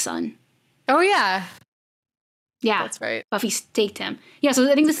was fake sun. Oh yeah. Yeah, that's right. Buffy staked him. Yeah,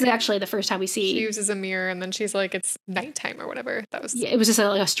 so I think this is actually the first time we see. She uses a mirror, and then she's like, "It's nighttime" or whatever. That was. Yeah, it was just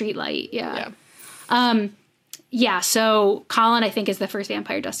like a street light. Yeah. Yeah. Yeah. So Colin, I think, is the first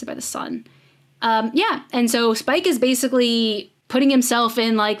vampire dusted by the sun. Yeah, and so Spike is basically putting himself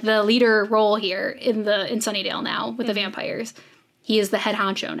in, like, the leader role here in Sunnydale now with the vampires. He is the head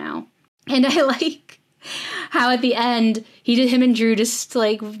honcho now. And I like how at the end him and Drew just,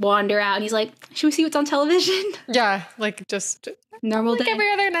 like, wander out, and he's like, should we see what's on television? Yeah, like, just normal like day.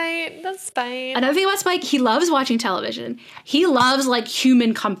 Every other night. That's fine. Another thing about Spike, he loves watching television. He loves, like,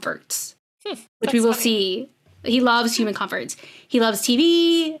 human comforts, which we will see. He loves human comforts. He loves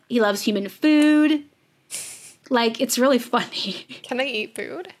TV. He loves human food. Like, it's really funny. Can they eat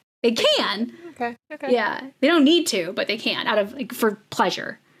food? They can. Okay. Yeah. They don't need to, but they can, out of, like, for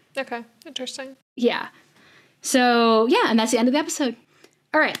pleasure. Okay. Interesting. Yeah. So, yeah, and that's the end of the episode.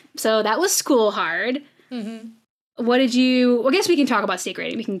 All right. So that was School Hard. Mm-hmm. What did you... I guess we can talk about stake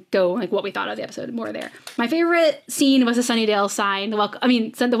rating. We can go, like, what we thought of the episode more there. My favorite scene was the Sunnydale sign. The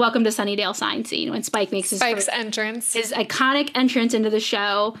Welcome to Sunnydale sign scene when Spike makes Spike's entrance. His iconic entrance into the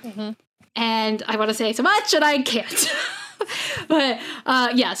show. Mm-hmm. And I want to say so much, and I can't. But,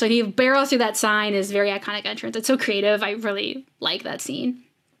 yeah, so he barrels through that sign, his very iconic entrance. It's so creative. I really like that scene.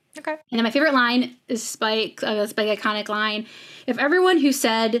 Okay. And then my favorite line is Spike, Spike iconic line. If every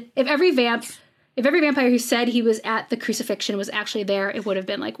vampire who said he was at the crucifixion was actually there, it would have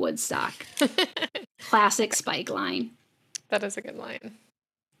been like Woodstock. Classic Spike line. That is a good line.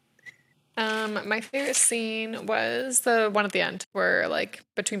 My favorite scene was the one at the end where, like,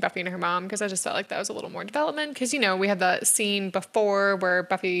 between Buffy and her mom, because I just felt like that was a little more development. Because, you know, we had that scene before where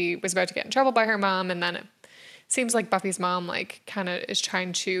Buffy was about to get in trouble by her mom, and then it seems like Buffy's mom, like, kind of is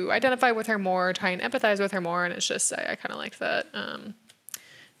trying to identify with her more, try and empathize with her more, and it's just, I kind of liked that.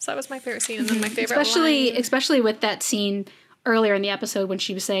 So that was my favorite scene, and then my favorite line. Especially with that scene earlier in the episode when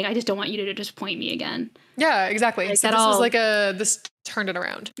she was saying, I just don't want you to disappoint me again. Yeah, exactly. Like, so this was like this turned it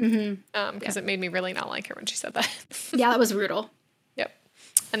around. Because it made me really not like her when she said that. Yeah, that was brutal. Yep.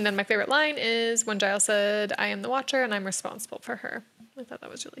 And then my favorite line is when Giles said, I am the Watcher and I'm responsible for her. I thought that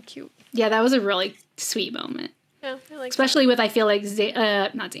was really cute. Yeah, that was a really sweet moment. Yeah, I like especially with, I feel like,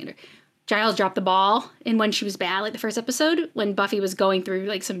 not Xander. Giles dropped the ball and when she was bad, like the first episode, when Buffy was going through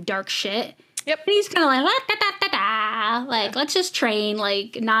like some dark shit. Yep. And he's kind of like, like, let's just train,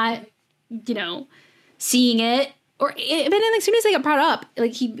 like, not, you know, seeing it. But then, like, as soon as they got brought up,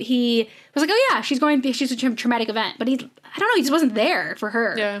 like, he was like, oh, yeah, she's a traumatic event. But I don't know, he just wasn't there for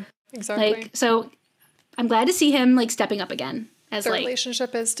her. Yeah, exactly. Like, so I'm glad to see him, like, stepping up again. As, the like,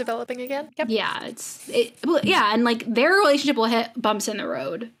 relationship is developing again. Yep. Yeah, and, like, their relationship will hit bumps in the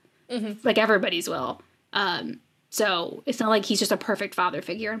road. Mm-hmm. Like, everybody's will. So it's not like he's just a perfect father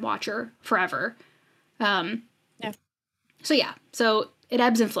figure and watcher forever. Yeah. So yeah, so it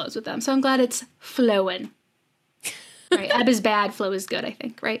ebbs and flows with them. So I'm glad it's flowing. Right, ebb is bad, flow is good. I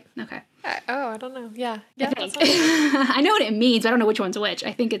think, right? Okay. I don't know. Yeah, yeah. I think. I know what it means. But I don't know which one's which.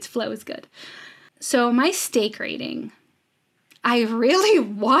 I think it's flow is good. So my steak rating, I really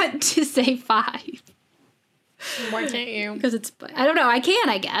want to say 5. Why can't you? Because I don't know. I can,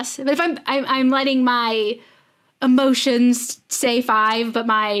 I guess. But if I'm letting my emotions say 5, but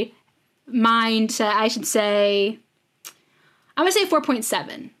my mind I should say, I'm gonna say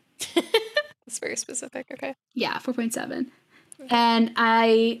 4.7. That's very specific. Okay. Yeah, 4.7. And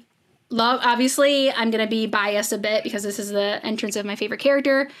I love, obviously, I'm gonna be biased a bit because this is the entrance of my favorite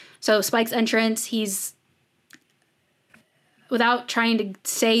character. So Spike's entrance, he's, without trying to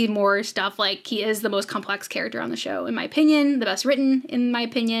say more stuff, like, he is the most complex character on the show, in my opinion, the best written, in my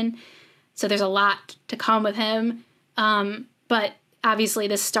opinion. So there's a lot to come with him. But obviously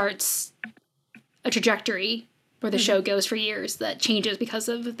this starts a trajectory where the show goes for years that changes because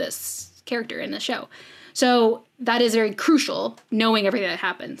of this character in the show. So that is very crucial, knowing everything that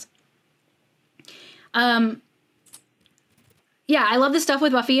happens. Yeah, I love the stuff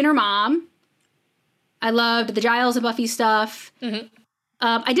with Buffy and her mom. I loved the Giles and Buffy stuff. Mm-hmm.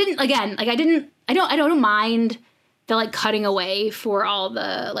 I don't mind the, like, cutting away for all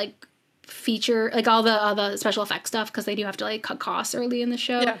the, like, feature, like, all the special effects stuff, because they do have to, like, cut costs early in the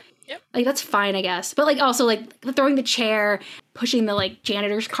show. Yeah. Yep. Like, that's fine, I guess. But, like, also, like, throwing the chair, pushing the, like,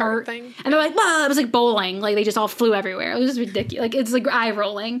 janitor's cart thing. And they're like, wow, it was like bowling. Like, they just all flew everywhere. It was just ridiculous. Like, it's like eye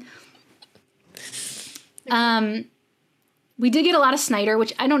rolling. We did get a lot of Snyder,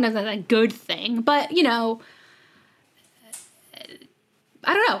 which I don't know if that's a good thing, but, you know,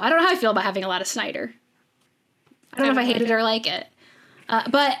 I don't know. I don't know how I feel about having a lot of Snyder. I don't know if I hate it or like it.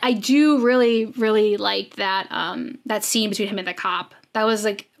 But I do really, really like that that scene between him and the cop. That was,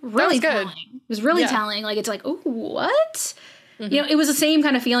 like, really telling. It was really telling. Like, it's like, oh, what? Mm-hmm. You know, it was the same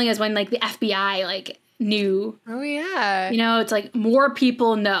kind of feeling as when, like, the FBI, like, knew. Oh, yeah. You know, it's like more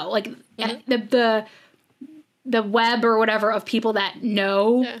people know. Like, the web or whatever of people that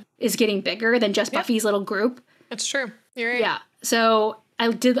know is getting bigger than just Buffy's little group. That's true. You're right. Yeah. So I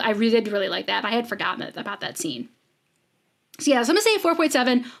really did really like that. I had forgotten about that scene. So yeah, so I'm going to say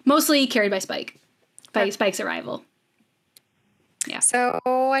 4.7, mostly carried by Spike. By Spike's arrival. Yeah. So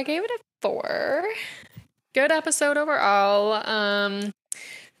I gave it a 4. Good episode overall.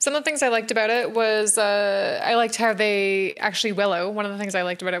 Some of the things I liked about it was I liked how they actually Willow. One of the things I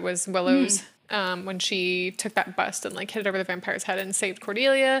liked about it was Willow's when she took that bust and, like, hit it over the vampire's head and saved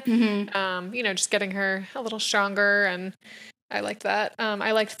Cordelia. Mm-hmm. You know, just getting her a little stronger, and I liked that.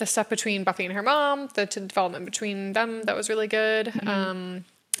 I liked the stuff between Buffy and her mom, the development between them. That was really good. Mm-hmm.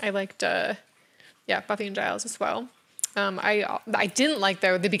 I liked, Buffy and Giles as well. I didn't like,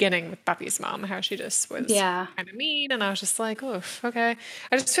 though, the beginning with Buffy's mom, how she just was kind of mean, and I was just like, oh, okay.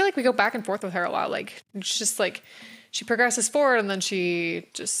 I just feel like we go back and forth with her a lot. Like, it's just like she progresses forward and then she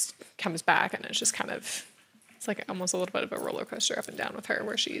just comes back, and it's just kind of, it's like almost a little bit of a roller coaster up and down with her,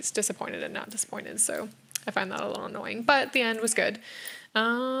 where she's disappointed and not disappointed. So I find that a little annoying, but the end was good.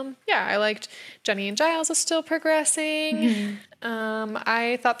 I liked Jenny and Giles is still progressing.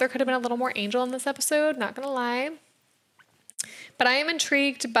 I thought there could have been a little more Angel in this episode, not gonna lie. But I am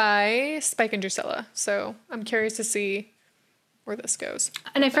intrigued by Spike and Drusilla, so I'm curious to see where this goes.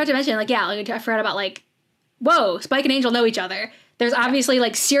 And I forgot to mention, I forgot about, whoa, Spike and Angel know each other. There's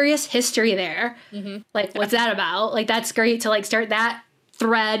obviously, serious history there. What's that about? That's great to, start that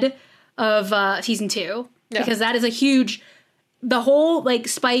thread of season 2. Yeah. Because that is a huge, the whole,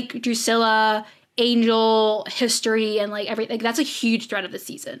 Spike, Drusilla, Angel history and, everything. That's a huge thread of the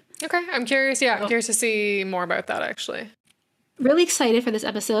season. Okay, I'm curious. Yeah, I'm curious to see more about that, actually. Really excited for this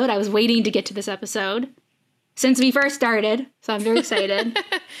episode. I was waiting to get to this episode since we first started, so I'm very excited.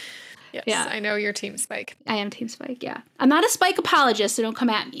 Yes, yeah. I know you're Team Spike. I am Team Spike, yeah. I'm not a Spike apologist, so don't come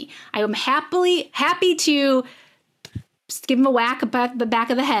at me. I am happy to give him a whack about the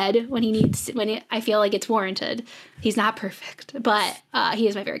back of the head when I feel like it's warranted. He's not perfect, but he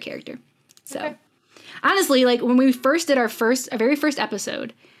is my favorite character. So, honestly, when we first did our very first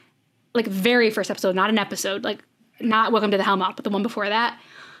episode, very first episode, not an episode, not Welcome to the Hellmouth, but the one before that,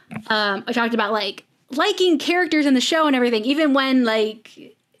 I talked about, liking characters in the show and everything, even when,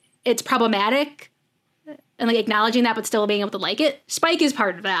 it's problematic and, acknowledging that but still being able to like it. Spike is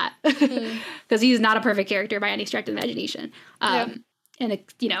part of that because he's not a perfect character by any stretch of the imagination. And,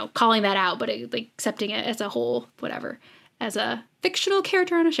 calling that out, but, accepting it as a whole, whatever, as a fictional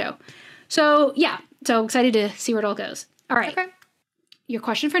character on a show. So, yeah. So excited to see where it all goes. All right. Okay. Your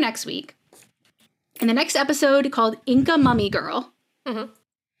question for next week. In the next episode called Inca Mummy Girl,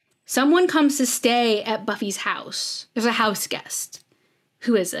 someone comes to stay at Buffy's house. There's a house guest.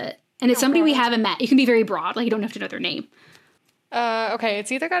 Who is it? And it's somebody we haven't met. It can be very broad. You don't have to know their name. Okay.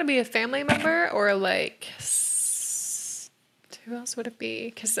 It's either got to be a family member or who else would it be?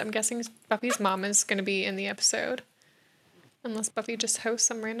 Because I'm guessing Buffy's mom is going to be in the episode. Unless Buffy just hosts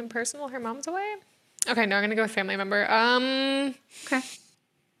some random person while her mom's away. Okay, no, I'm going to go with family member. Okay.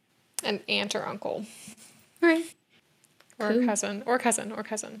 An aunt or uncle. All right. Or cool. cousin.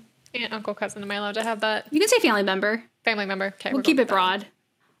 Aunt, uncle, cousin. Am I allowed to have that? You can say family member. Family member. Okay. We'll keep it broad.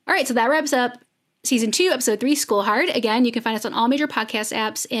 All right, so that wraps up Season 2, Episode 3, School Hard. Again, you can find us on all major podcast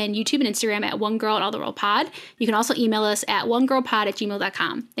apps and YouTube and Instagram at One Girl and All the World Pod. You can also email us at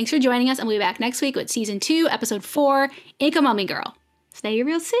onegirlpod@gmail.com. Thanks for joining us, and we'll be back next week with Season 2, Episode 4, Inca Mummy Girl. Stay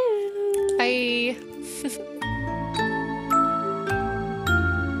real soon. Bye.